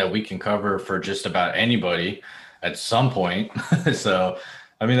topic that we can cover for just about anybody at some point. So,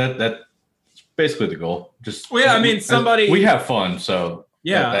 I mean, that's basically the goal. Just I mean, we have fun. So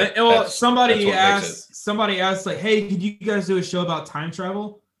yeah. Somebody asked like, hey, could you guys do a show about time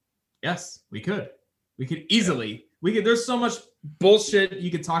travel? Yes, we could. We could easily. There's so much bullshit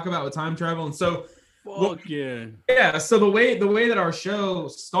you could talk about with time travel. And so Yeah. So the way that our show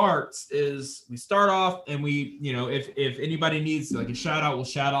starts is we start off and we, you know, if anybody needs like a shout out, we'll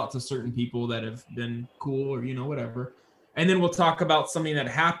shout out to certain people that have been cool or, you know, whatever. And then we'll talk about something that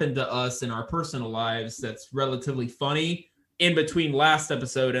happened to us in our personal lives that's relatively funny in between last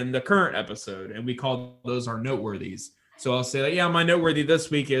episode and the current episode. And we call those our noteworthies. So I'll say, like, yeah, my noteworthy this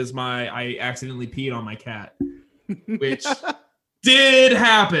week is I accidentally peed on my cat, which did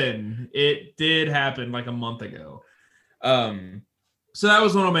happen. It did happen like a month ago. So that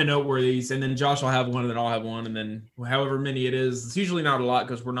was one of my noteworthies. And then Josh will have one, and then I'll have one. And then however many it is, it's usually not a lot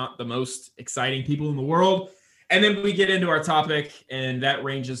because we're not the most exciting people in the world. And then we get into our topic, and that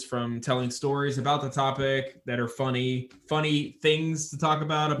ranges from telling stories about the topic that are funny things to talk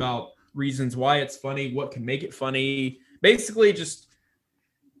about reasons why it's funny, what can make it funny. Basically, just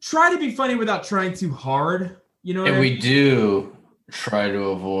try to be funny without trying too hard. You know, and we do try to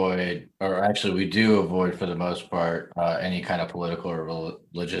avoid, or actually we do avoid for the most part, any kind of political or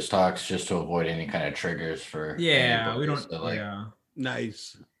religious talks, just to avoid any kind of triggers for. Yeah, we don't. So, like, yeah,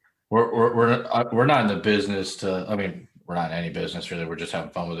 nice. We're not in the business to. I mean, we're not in any business really. We're just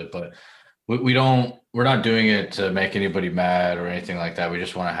having fun with it, but we're not doing it to make anybody mad or anything like that. We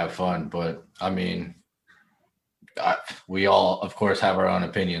just want to have fun. But I mean, we all, of course, have our own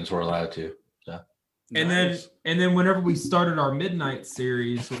opinions. We're allowed to. So. And then whenever we started our midnight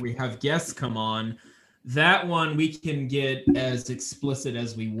series where we have guests come on, that one we can get as explicit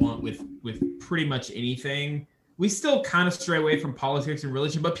as we want with pretty much anything. We still kind of stray away from politics and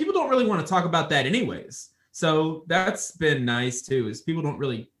religion, but people don't really want to talk about that anyways. So that's been nice too, is people don't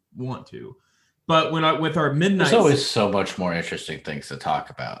really want to. But with our midnight, there's always so much more interesting things to talk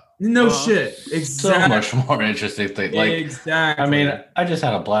about. No shit. Exactly. So much more interesting things. Like, exactly. I mean, I just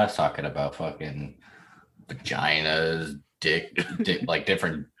had a blast talking about fucking vaginas, dick, like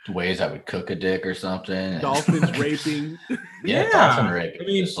different ways I would cook a dick or something. Dolphins raping. Yeah, dolphin raping. I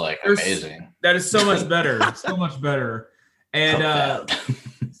mean, is like amazing. That is so much better. So much better. And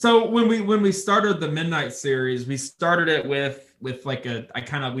so when we started the midnight series, we started it with like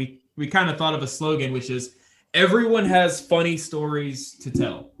we kind of thought of a slogan, which is everyone has funny stories to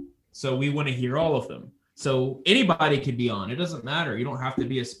tell. So we want to hear all of them. So anybody could be on. It doesn't matter. You don't have to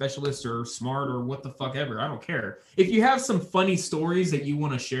be a specialist or smart or what the fuck ever. I don't care. If you have some funny stories that you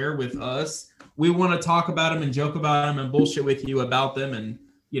want to share with us, we want to talk about them and joke about them and bullshit with you about them. And,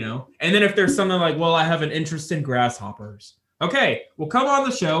 you know, and then if there's something like, well, I have an interest in grasshoppers. Okay, well, come on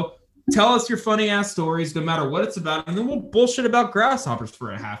the show. Tell us your funny ass stories, no matter what it's about. And then we'll bullshit about grasshoppers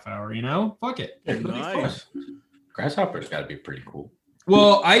for a half hour, you know? Fuck it. Nice. Grasshopper's got to be pretty cool.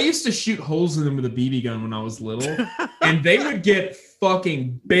 Well, I used to shoot holes in them with a BB gun when I was little, and they would get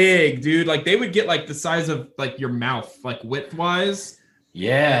fucking big, dude. Like they would get like the size of like your mouth, like width wise.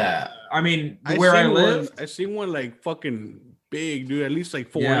 Yeah. I mean, where I live, I seen one like fucking big, dude. At least like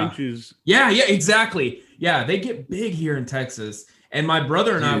 4 inches. Yeah, exactly. Yeah, they get big here in Texas. And my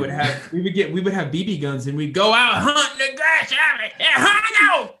brother and I would have we would have BB guns and we'd go out hunting the grass.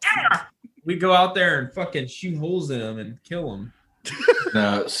 We'd go out there and fucking shoot holes in them and kill them.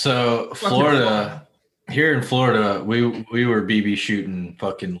 No, so Florida, here in Florida, we were BB shooting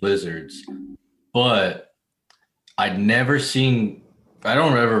fucking lizards, but I don't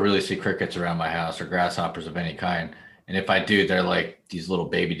ever really see crickets around my house or grasshoppers of any kind. And if I do, they're like these little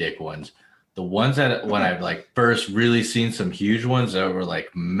baby dick ones. The ones that when I've like first really seen some huge ones that were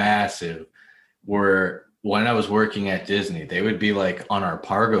like massive were when I was working at Disney. They would be like on our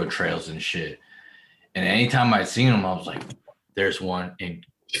Pargo trails and shit. And anytime I'd seen them, I was like, there's one in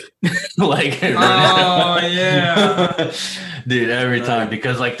like, oh yeah, dude, every time,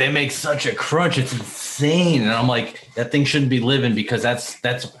 because like they make such a crunch, it's insane. And I'm like, that thing shouldn't be living, because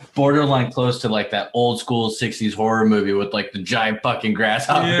that's borderline close to like that old school 60s horror movie with like the giant fucking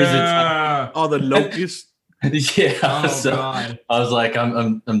grasshoppers. Yeah. All the locusts. Yeah. Oh, So God. I was like,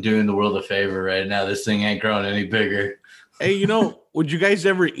 I'm doing the world a favor right now. This thing ain't growing any bigger. Hey, would you guys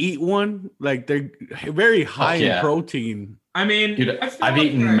ever eat one? Like they're very high in protein. I mean, Dude, I've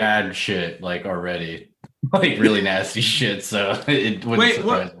eaten mad shit like already, like really nasty shit. So it wouldn't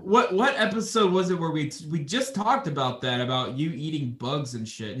surprise me. What episode was it where we just talked about that, about you eating bugs and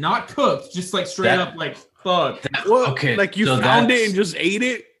shit, not cooked, just like straight up like bug. Okay, like you found it and just ate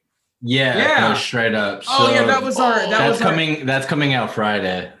it. Yeah, no, straight up. So that was our. That's coming out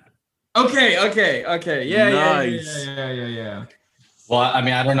Friday. Okay. Yeah, Nice. Yeah. Well, I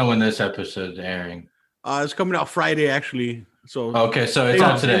mean, I don't know when this episode's airing. It's coming out Friday, actually. So okay, so it's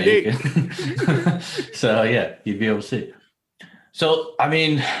out today. So yeah, you'd be able to see. So I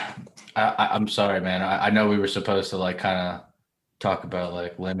mean, I'm sorry, man. I know we were supposed to like kind of talk about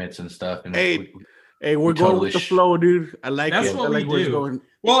like limits and stuff. And we're going with the flow, dude. I like That's it. what I like we where it's do. going.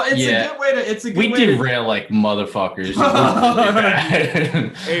 Well, it's a good way to. It's a good we way derail like motherfuckers.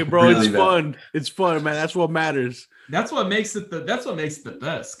 Hey, bro, really it's fun. It's fun, man. That's what matters. That's what makes it the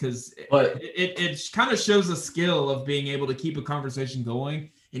best, because it kind of shows a skill of being able to keep a conversation going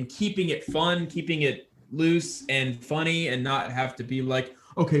and keeping it fun, keeping it loose and funny, and not have to be like,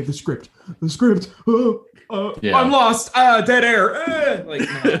 okay, the script. I'm lost. Dead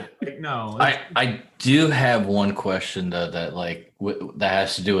air. No. I do have one question though that like that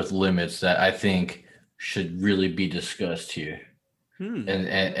has to do with limits that I think should really be discussed here,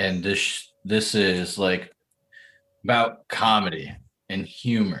 and this is like about comedy and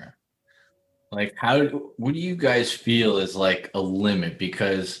humor. Like, what do you guys feel is like a limit?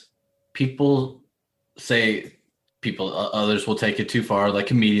 Because people say others will take it too far, like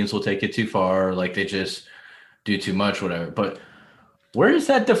comedians will take it too far, like they just do too much, whatever. But where is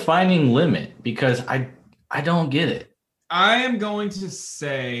that defining limit? Because I don't get it. I am going to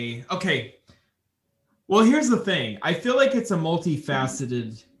say, okay, well, here's the thing. I feel like it's a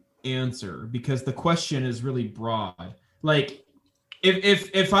multifaceted answer because the question is really broad. Like,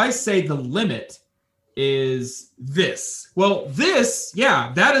 if I say the limit is this, well, this,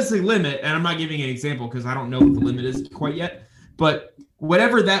 yeah, that is the limit. And I'm not giving an example because I don't know what the limit is quite yet. But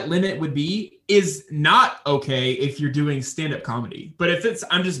whatever that limit would be is not okay if you're doing stand-up comedy. But if it's,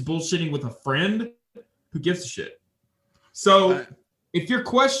 I'm just bullshitting with a friend, who gives a shit? So if your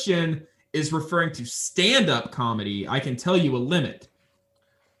question is referring to stand-up comedy, I can tell you a limit.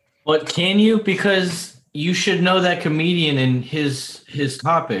 But can you? Because you should know that comedian and his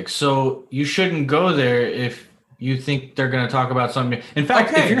topic. So you shouldn't go there if you think they're going to talk about something. In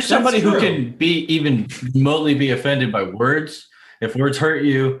fact, if you're somebody who can even remotely be offended by words, if words hurt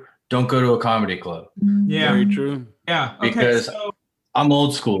you, don't go to a comedy club. Yeah. Very true. Yeah. Because I'm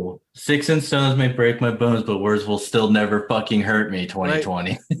old school. 6 and stones may break my bones, but words will still never fucking hurt me.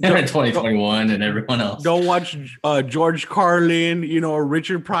 2020, 2021, and everyone else. Don't watch George Carlin, or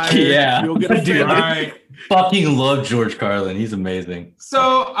Richard Pryor. Yeah, you'll get offended. Right. Fucking love George Carlin. He's amazing.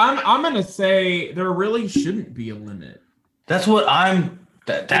 So I'm gonna say there really shouldn't be a limit. That's what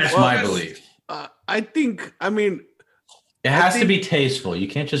that's my belief. I mean, it has to be tasteful. You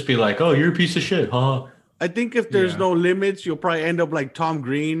can't just be like, "Oh, you're a piece of shit," huh? I think if there's no limits, you'll probably end up like Tom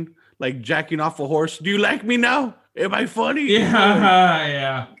Green, like jacking off a horse. Do you like me now? Am I funny?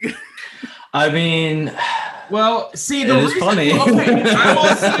 Yeah. I mean, well, see, it is funny. Okay,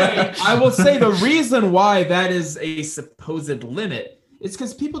 I will say the reason why that is a supposed limit is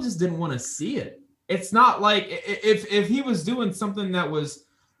because people just didn't want to see it. It's not like if he was doing something that was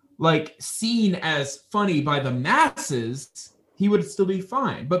like seen as funny by the masses, he would still be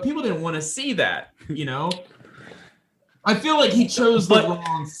fine. But people didn't want to see that, you know? I feel like he chose the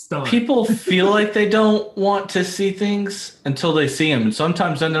wrong stunt. People feel like they don't want to see things until they see them. And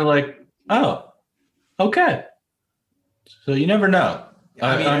sometimes then they're like, oh, okay. So you never know.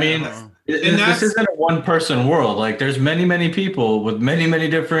 I mean this isn't a one-person world. Like, there's many, many people with many, many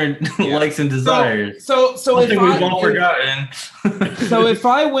different likes and desires. So something we've all forgotten. So if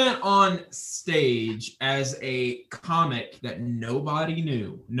I went on stage as a comic that nobody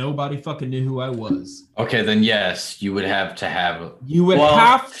fucking knew who I was. Okay, then yes, you would have to have. You would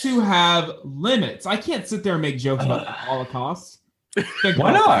have to have limits. I can't sit there and make jokes about the Holocaust.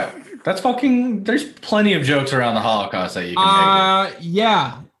 Why not? That's fucking. There's plenty of jokes around the Holocaust that you can make.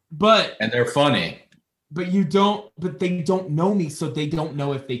 Yeah, and they're funny. But they don't know me, so they don't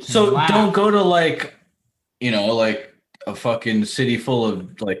know if they can. So laugh. don't go to like a fucking city full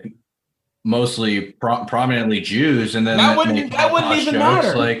of like mostly prominently Jews, and then that wouldn't even jokes.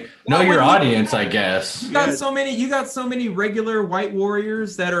 matter. Like, know your audience, I guess. You got so many regular white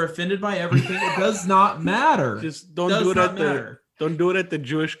warriors that are offended by everything. It does not matter. Just don't do it at the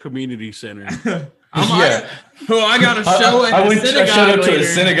Jewish Community Center. I got a show at the synagogue. I showed up to a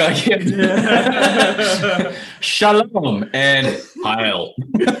synagogue. Yeah. Shalom and Heil.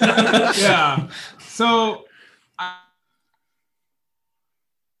 Yeah. So.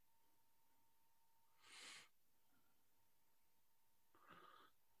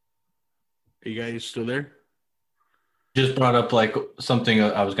 Are you guys still there? Just brought up like something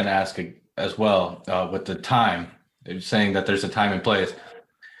I was going to ask as well with the time. They're saying that there's a time and place.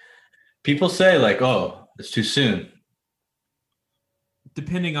 People say like, "Oh, it's too soon."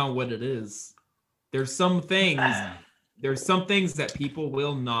 Depending on what it is, there's some things that people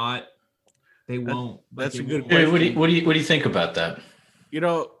will not. They won't. That's a good question. question. What do you think about that?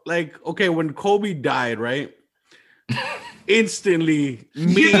 Like, okay, when Kobe died, right? Instantly,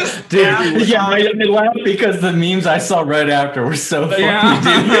 I laugh because the memes I saw right after were so funny.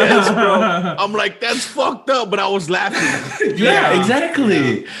 Yes, bro. I'm like, that's fucked up, but I was laughing. Yeah,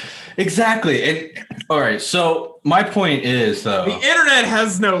 exactly. And all right, so my point is, though, the internet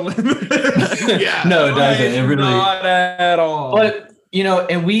has no limit. No, it doesn't. It really not at all. But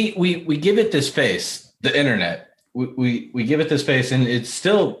and we give it this face, the internet. We give it this face, and it's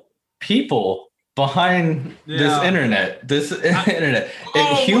still people behind this internet.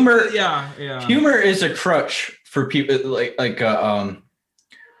 Humor. Humor is a crutch for people.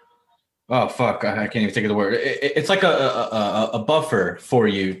 Oh fuck! I can't even think of the word. It's like a buffer for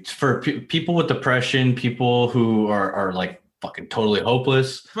you, for people with depression, people who are like fucking totally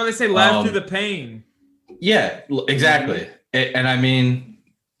hopeless. That's why they say laugh through the pain. Yeah, exactly. And I mean,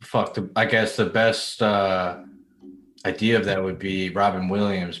 I guess the best idea of that would be Robin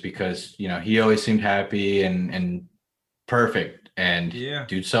Williams, because he always seemed happy and perfect, and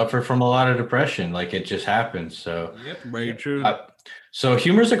dude suffered from a lot of depression. Like, it just happens. So very true. So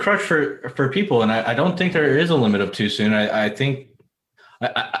humor is a crutch for people, and I don't think there is a limit of too soon. I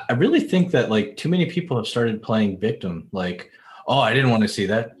really think that like too many people have started playing victim. Like, oh, I didn't want to see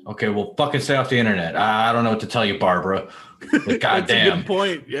that. Okay, well, fucking stay off the internet. I don't know what to tell you, Barbara. Like, goddamn. That's a good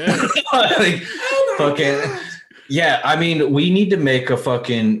point. Yeah. Like, fucking. Yeah, I mean, we need to make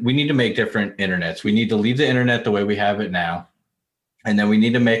different internets. We need to leave the internet the way we have it now. And then we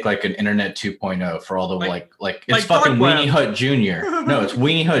need to make like an internet 2.0 for all the like it's fucking Weenie Hut Jr. No, it's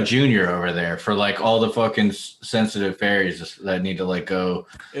Weenie Hut Jr. over there for like all the fucking sensitive fairies that need to like go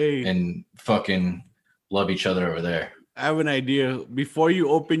and fucking love each other over there. I have an idea. Before you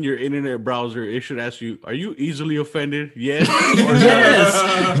open your internet browser, it should ask you, are you easily offended? Yes.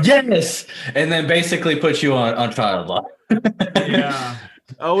 Yes. And then basically put you on child lock. Yeah.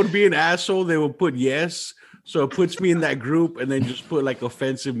 I would be an asshole. They would put yes. So it puts me in that group, and then just put like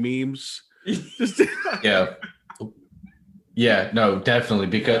offensive memes. Yeah. Yeah, no, definitely.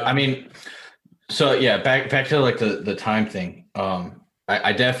 Because I mean, so yeah, back to like the time thing.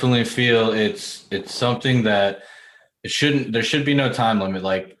 I definitely feel it's something that there should be no time limit.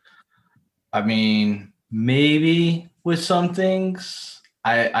 Like, I mean, maybe with some things,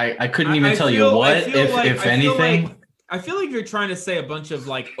 I couldn't even tell you what, if anything. I feel like you're trying to say a bunch of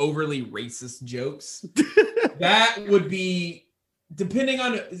like overly racist jokes. That would be depending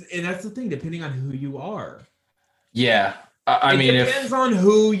on who you are. Yeah. I mean, it depends on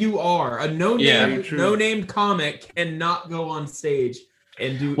who you are. A no-name comic cannot go on stage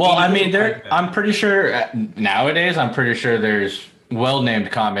and do. Well, I mean, I'm pretty sure nowadays, there's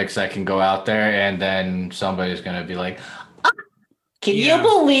well-named comics that can go out there, and then somebody's going to be like, Can you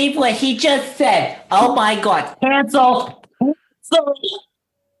believe what he just said? Oh my God. Cancel. So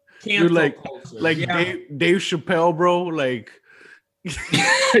Dude, like Dave Chappelle, bro. Like,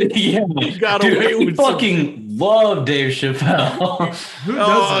 Yeah, he got dude, away I with fucking love Dave Chappelle. Who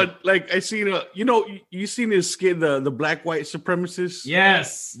doesn't? Like I seen you seen his skit, the black white supremacist.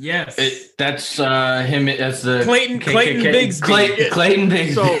 Yes. That's him as the Clayton Bigsby. Clayton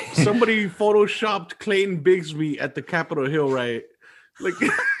Bigsby. So somebody photoshopped Clayton Bigsby at the Capitol Hill, right? Like,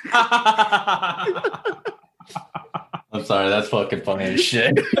 I'm sorry, that's fucking funny as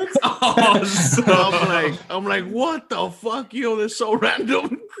shit. That's awesome. I'm like, what the fuck, yo? That's so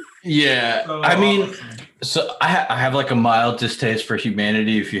random. Yeah, I mean, so I have like a mild distaste for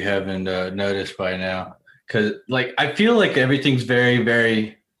humanity, if you haven't noticed by now, because like I feel like everything's very,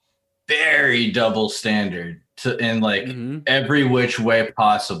 very, very double standard in like every which way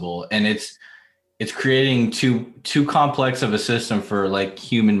possible, and it's creating too complex of a system for like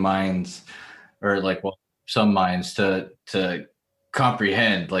human minds, or like some minds to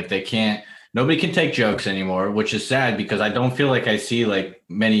comprehend. Like nobody can take jokes anymore, which is sad because I don't feel like I see like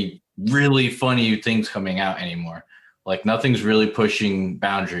many really funny things coming out anymore. Like nothing's really pushing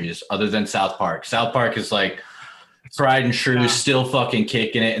boundaries other than South Park. South Park is like tried and true, still fucking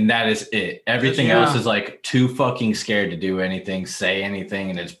kicking it, and that is it. Everything else is like too fucking scared to do anything, say anything,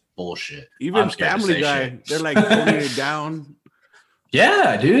 and it's bullshit. Even Family Guy, they're like putting it down.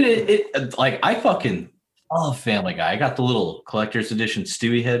 Yeah, dude. It like I fucking love Family Guy. I got the little collector's edition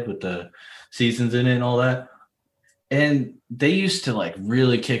Stewie head with the seasons in it and all that. And they used to like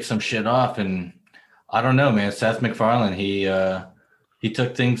really kick some shit off. And I don't know, man. Seth MacFarlane, he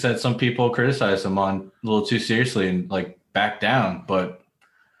took things that some people criticized him on a little too seriously and like backed down. But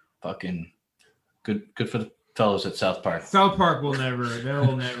fucking good for the fellows at South Park. South Park will never. They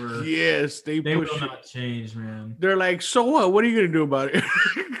will never. Yes, they will not change, man. They're like, so what? What are you gonna do about it?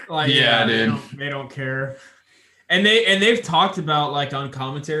 Like, yeah, dude. They don't care. And they've talked about like on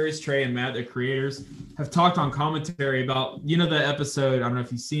commentaries. Trey and Matt, the creators, have talked on commentary about the episode. I don't know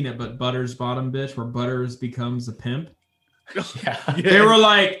if you've seen it, but Butters Bottom Bitch, where Butters becomes a pimp. Yeah. They were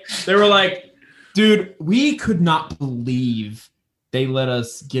like, dude, we could not believe they let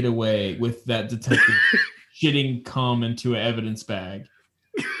us get away with that detective shitting cum into an evidence bag.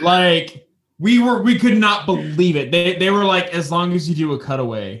 Like we could not believe it. They were like, as long as you do a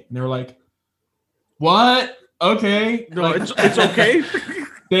cutaway, and they were like, what? Okay, no, like, it's okay.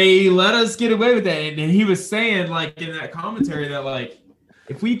 They let us get away with that, and he was saying like in that commentary that like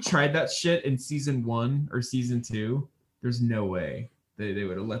if we tried that shit in season 1 or season 2, there's no way they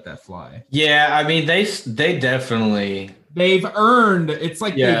would have let that fly. Yeah, I mean they definitely they've earned they've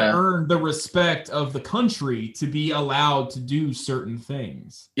earned the respect of the country to be allowed to do certain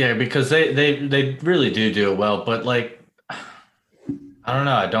things. Yeah, because they really do it well, but like I don't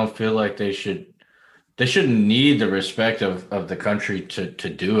know, I don't feel like they shouldn't need the respect of the country to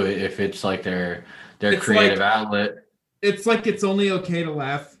do it if it's like their creative outlet. It's like it's only okay to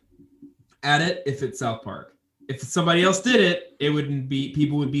laugh at it if it's South Park. If somebody else did it, it wouldn't be.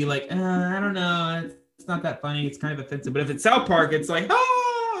 People would be like, I don't know, it's not that funny. It's kind of offensive. But if it's South Park, it's like,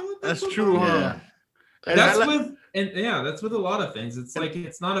 that's true. Yeah. That's with a lot of things. It's like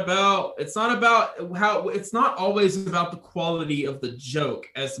it's not always about the quality of the joke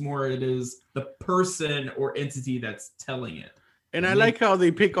as more it is the person or entity that's telling it. And I like how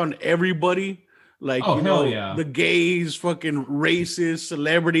they pick on everybody. Like, the gays, fucking racist,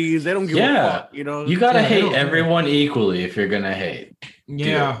 celebrities, they don't give a fuck, You gotta hate everyone equally if you're gonna hate.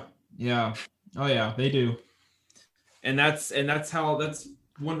 Yeah. Oh yeah, they do. And that's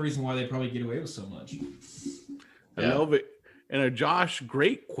one reason why they probably get away with so much. I love it. And Josh,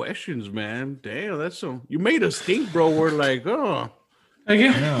 great questions, man. Damn, you made us think, bro. We're like, oh. Thank you.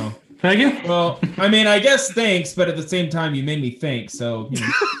 I know. Thank you. Well, I mean, I guess thanks, but at the same time, you made me think, so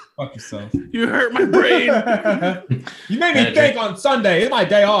fuck yourself. You hurt my brain. You made me think on Sunday. It's my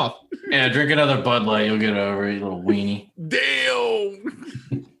day off. Yeah, drink another Bud Light. You'll get over it, you little weenie.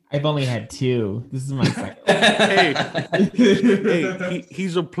 Damn. I've only had 2. This is my second. Hey,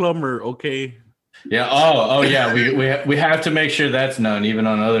 he's a plumber, okay? Yeah. Oh, yeah. We have to make sure that's known, even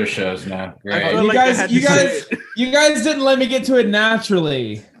on other shows now. Right. You guys didn't let me get to it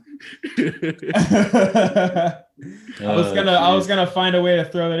naturally. I was gonna find a way to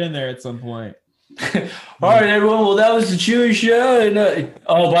throw it in there at some point. All right, everyone. Well, that was the Chewy show. And,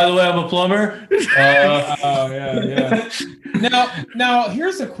 by the way, I'm a plumber. Yeah. Now,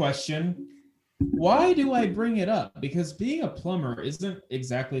 here's a question. Why do I bring it up? Because being a plumber isn't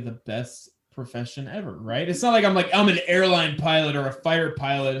exactly the best profession ever, right? It's not like I'm an airline pilot or a fighter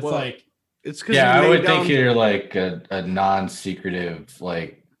pilot. It's It's because I would think you're like a non-secretive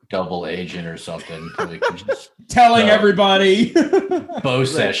like double agent or something. So you can just Telling everybody.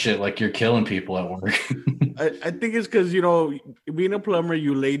 boast that shit like you're killing people at work. I think it's because, being a plumber,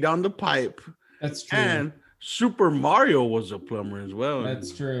 you lay down the pipe. That's true. And Super Mario was a plumber as well.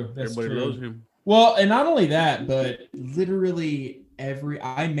 That's true. That's Everybody true. loves him. Well, and not only that, but literally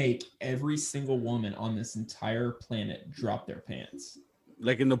I make every single woman on this entire planet drop their pants.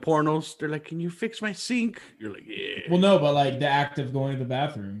 Like in the pornos, they're like, "Can you fix my sink?" You're like, "Yeah." Well, no, but like the act of going to the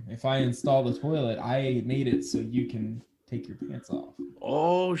bathroom. If I install the toilet, I made it so you can take your pants off.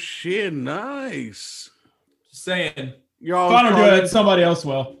 Oh shit! Nice. Just saying. You're all if I don't do it, somebody else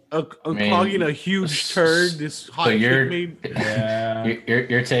will. Clogging a huge turd. This hot you're, made. Yeah.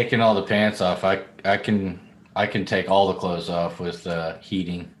 You're taking all the pants off. I can take all the clothes off with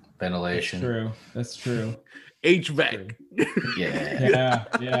heating, ventilation. That's true. HVAC. Yeah.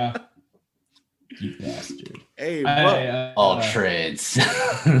 Yeah. You bastard. Hey, all trades.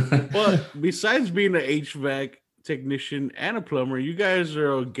 But besides being an HVAC technician and a plumber, you guys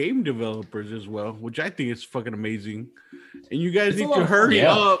are game developers as well, which I think is fucking amazing. And you guys need to hurry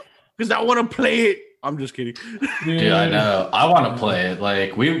up because I want to play it. I'm just kidding. Dude, I know. I want to play it.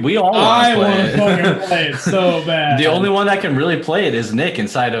 Like we all want to play it. I want to play it so bad. The only one that can really play it is Nick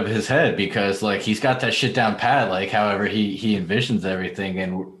inside of his head because like he's got that shit down pat. Like however he envisions everything,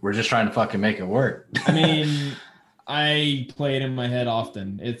 and we're just trying to fucking make it work. I mean, I play it in my head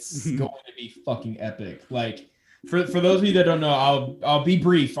often. It's going to be fucking epic. Like for those of you that don't know, I'll be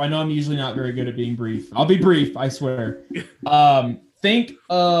brief. I know I'm usually not very good at being brief. I'll be brief. I swear. Think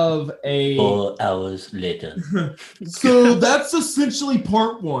of 4 hours later. So that's essentially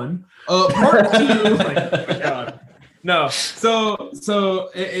part 1. Part 2. Oh my God. No. So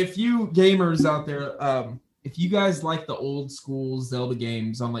if you gamers out there, if you guys like the old school Zelda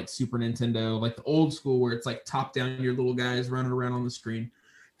games on like Super Nintendo, like the old school where it's like top down, your little guys running around on the screen,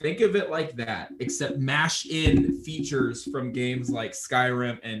 think of it like that, except mash in features from games like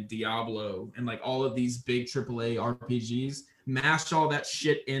Skyrim and Diablo and like all of these big AAA RPGs. Mash all that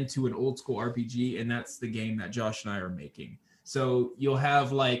shit into an old school RPG, and that's the game that Josh and I are making. So you'll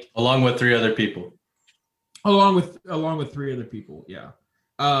have like along with 3 other people. Along with 3 other people, yeah.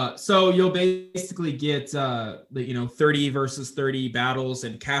 So you'll basically get 30 versus 30 battles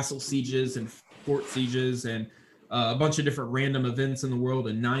and castle sieges and fort sieges and a bunch of different random events in the world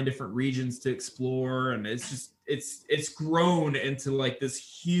and 9 different regions to explore, and it's grown into like this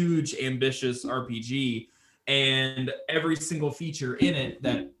huge ambitious RPG. And every single feature in it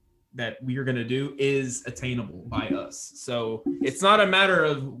that we are going to do is attainable by us. So it's not a matter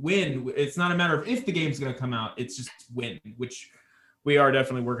of when, it's not a matter of if the game's going to come out, it's just when, which we are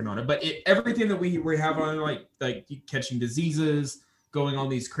definitely working on it. But everything that we have on like catching diseases, going on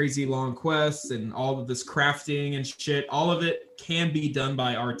these crazy long quests and all of this crafting and shit, all of it can be done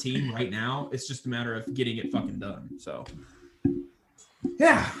by our team right now. It's just a matter of getting it fucking done. So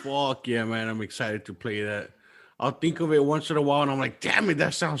yeah. Fuck yeah, man. I'm excited to play that. I'll think of it once in a while and I'm like, damn it,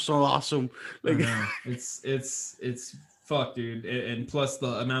 that sounds so awesome. Like it's fuck, dude. And plus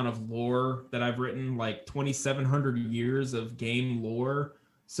the amount of lore that I've written, like 2,700 years of game lore.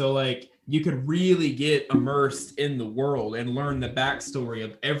 So like you could really get immersed in the world and learn the backstory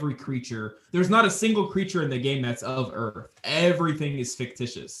of every creature. There's not a single creature in the game that's of Earth. Everything is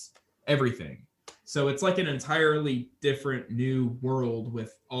fictitious. Everything. So it's like an entirely different new world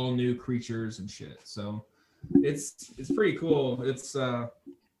with all new creatures and shit. So it's pretty cool. It's a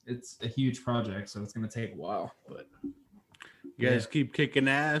huge project, so it's gonna take a while. But you guys keep kicking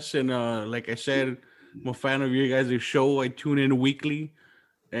ass, and like I said, I'm a fan of your guys' show. I tune in weekly,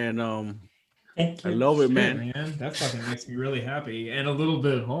 and Thank you. I love it, man. That fucking makes me really happy and a little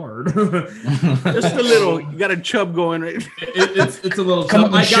bit hard. Just a little. You got a chub going, right? It's a little.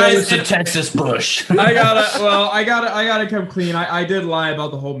 Come on, show us the Texas bush. I gotta come clean. I did lie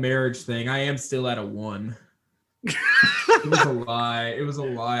about the whole marriage thing. I am still at a 1. It was a lie. It was a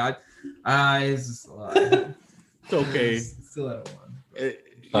lie. It's just a lie. It's okay. Still at a 1.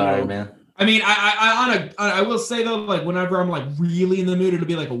 Sorry, man. I mean, I will say though, like whenever I'm like really in the mood, it'll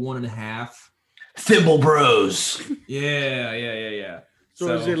be like a 1.5. Thimble Bros. Yeah.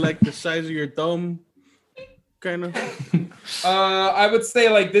 So is it like the size of your thumb, kind of? I would say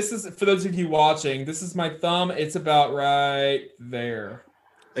like this is, for those of you watching, this is my thumb. It's about right there.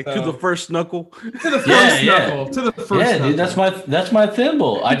 Like to the first knuckle. To the first knuckle. To the first knuckle. Dude, that's my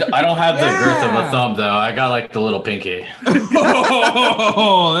thimble. I don't have the girth of a thumb though. I got like the little pinky.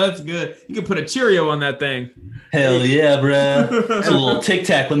 Oh, that's good. You can put a Cheerio on that thing. Hell yeah, bro. It's a little Tic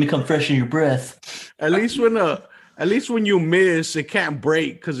Tac. Let me come freshen your breath. At least when At least when you miss, it can't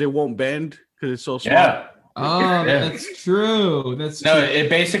break because it won't bend because it's so small. Yeah. Oh, Yeah. that's true. That's No, true. it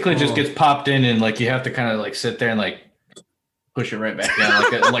basically just gets popped in, and like you have to kind of like sit there and like push it right back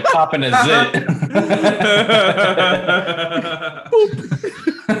down, like popping a zit.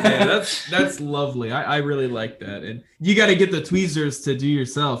 Yeah, that's lovely. I really like that, and you got to get the tweezers to do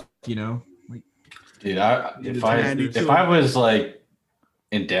yourself. Like, Dude, if I was like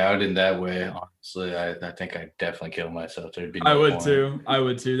endowed in that way, honestly, I think I'd definitely kill myself. There'd be no I would point. too. I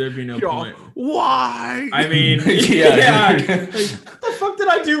would too. There'd be no point. Why? I mean, Yeah. Like, what the fuck did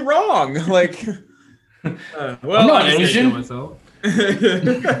I do wrong? Like, well, I'm not I just Asian. kill myself.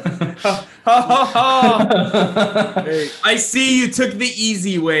 I see you took the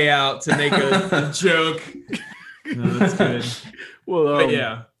easy way out to make a joke. No, that's good. Well, But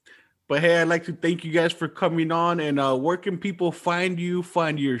yeah. But hey, I'd like to thank you guys for coming on. And where can people find you,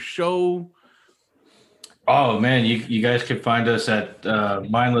 find your show? Oh man, you guys can find us at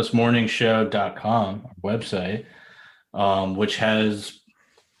mindlessmorningshow.com, our website, which has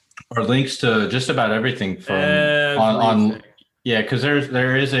our links to just about everything from on yeah, because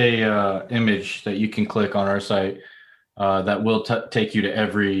there is a image that you can click on our site that will take you to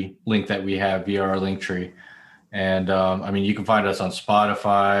every link that we have via our link tree. And I mean, you can find us on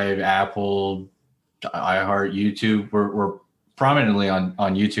Spotify, Apple, iHeart, YouTube. We're prominently on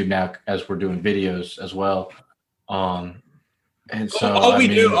YouTube now as we're doing videos as well. And so all we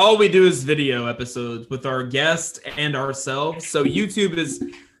do is video episodes with our guest and ourselves. So YouTube is,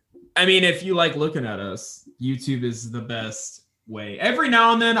 I mean, if you like looking at us, YouTube is the best way. Every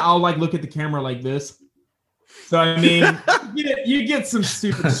now and then I'll like look at the camera like this. So I mean, you get some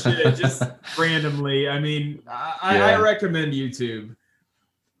stupid shit just randomly. I mean, I recommend YouTube.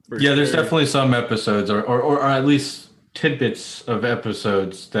 Yeah, there's definitely some episodes or at least tidbits of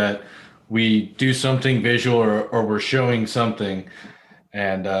episodes that we do something visual or we're showing something,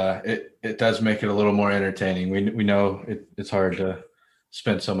 and it does make it a little more entertaining. We know it's hard to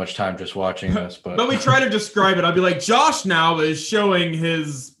spend so much time just watching us, but we try to describe it. I'll be like, Josh now is showing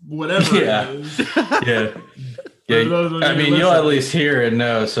his whatever Yeah. it is. yeah. I mean, you'll at least hear and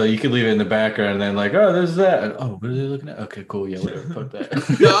know, so you could leave it in the background and then like, oh, there's that. And, oh, what are they looking at? Okay, cool. Yeah, whatever. Fuck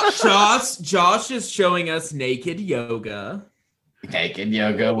that. Josh is showing us naked yoga. Naked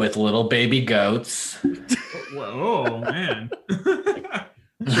yoga with little baby goats. Whoa, man.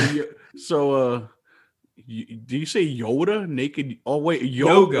 So, do you say Yoda? Naked? Oh wait,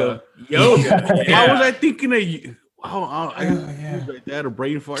 Yoga. Why Yeah. was I thinking of? Like that, a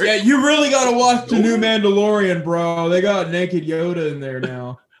brain fart. Yeah, you really gotta watch the new Mandalorian, bro. They got naked Yoda in there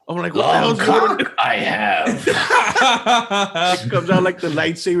now. I'm like, what Long the hell's Yoda? cock I have. It comes out like the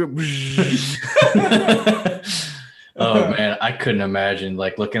lightsaber. Oh man, I couldn't imagine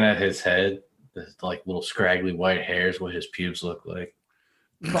like looking at his head, the like little scraggly white hairs, what his pubes look like.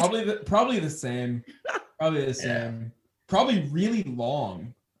 Probably the same. Probably the same. Probably really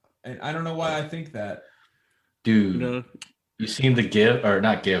long. And I don't know why I think that. Dude, you seen the GIF, or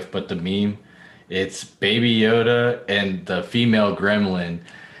not GIF, but the meme? It's Baby Yoda and the female gremlin.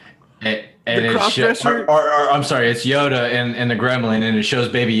 And The crossdresser? I'm sorry, it's Yoda and the gremlin, and it shows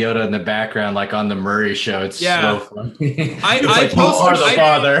Baby Yoda in the background, like on the Murray show. It's so funny. I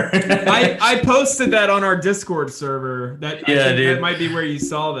posted that on our Discord server. That dude. That might be where you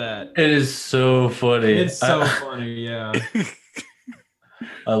saw that. It is so funny. It's so funny, yeah.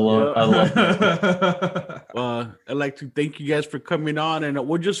 I love I'd like to thank you guys for coming on, and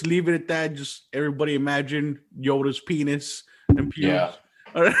we'll just leave it at that. Just everybody imagine Yoda's penis and pubes. Yeah.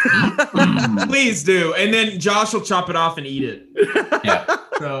 Please do. And then Josh will chop it off and eat it. Yeah.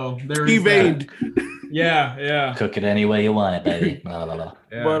 So there He is veined. Yeah. Cook it any way you want it, baby. Blah, blah, blah.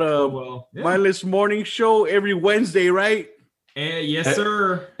 Yeah. But Mindless Morning Show every Wednesday, right? Yes,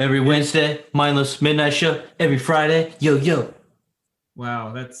 sir. Every Wednesday, Mindless Midnight Show. Every Friday, yo.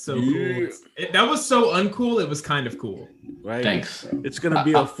 Wow, that's so cool. That was so uncool. It was kind of cool. Right. Thanks. It's gonna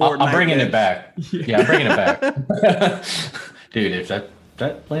be a Fortnite. I'm bringing match. it back. Yeah, I'm bringing it back. Dude, if that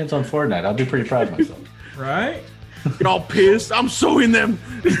lands on Fortnite, I'll be pretty proud of myself. Right? Get all pissed. I'm suing them.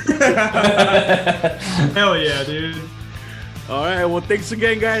 Hell yeah, dude. All right. Well, thanks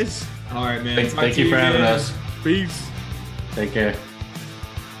again, guys. All right, man. Thank you for having us. Peace. Take care.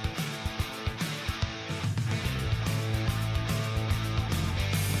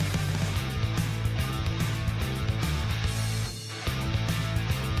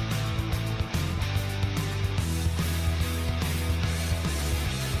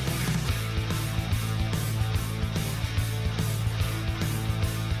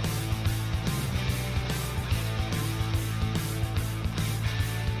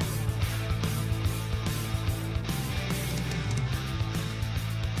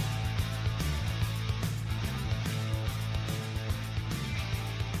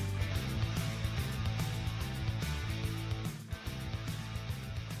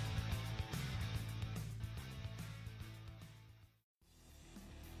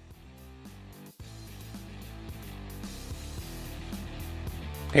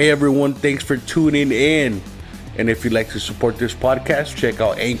 Hey everyone, thanks for tuning in. And if you'd like to support this podcast, check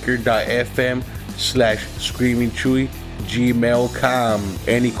out anchor.fm/screamingchewy, gmail.com.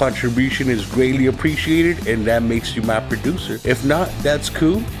 Any contribution is greatly appreciated, and that makes you my producer. If not, that's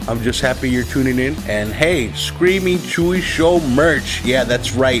cool. I'm just happy you're tuning in. And hey, Screaming Chewy Show merch. Yeah,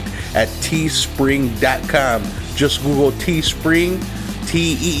 that's right, at teespring.com. Just Google Teespring,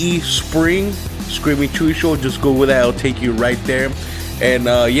 Tee Spring, Screaming Chewy Show. Just Google that, it'll take you right there. And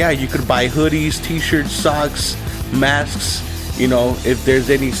yeah, you could buy hoodies, t-shirts, socks, masks. You know, if there's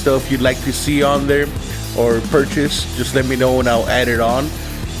any stuff you'd like to see on there or purchase, just let me know and I'll add it on.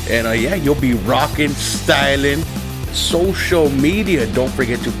 And yeah, you'll be rocking, styling. Social media, don't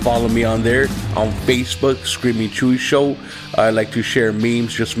forget to follow me on there on Facebook, Screaming Chewy Show. I like to share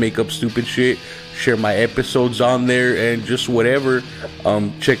memes, just make up stupid shit, share my episodes on there, and just whatever.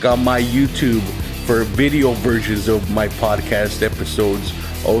 Check out my YouTube for video versions of my podcast episodes.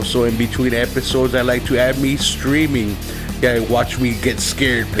 Also, in between episodes, I like to add me streaming. Yeah, watch me get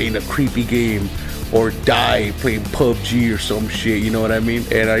scared playing a creepy game, or die playing PUBG or some shit, you know what I mean?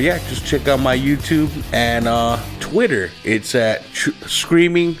 And yeah, just check out my YouTube and Twitter. It's at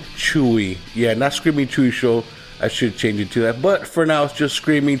Screaming Chewy. Yeah, not Screaming Chewy Show. I should change it to that. But for now, it's just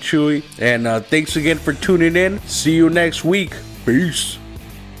Screaming Chewy. And thanks again for tuning in. See you next week. Peace.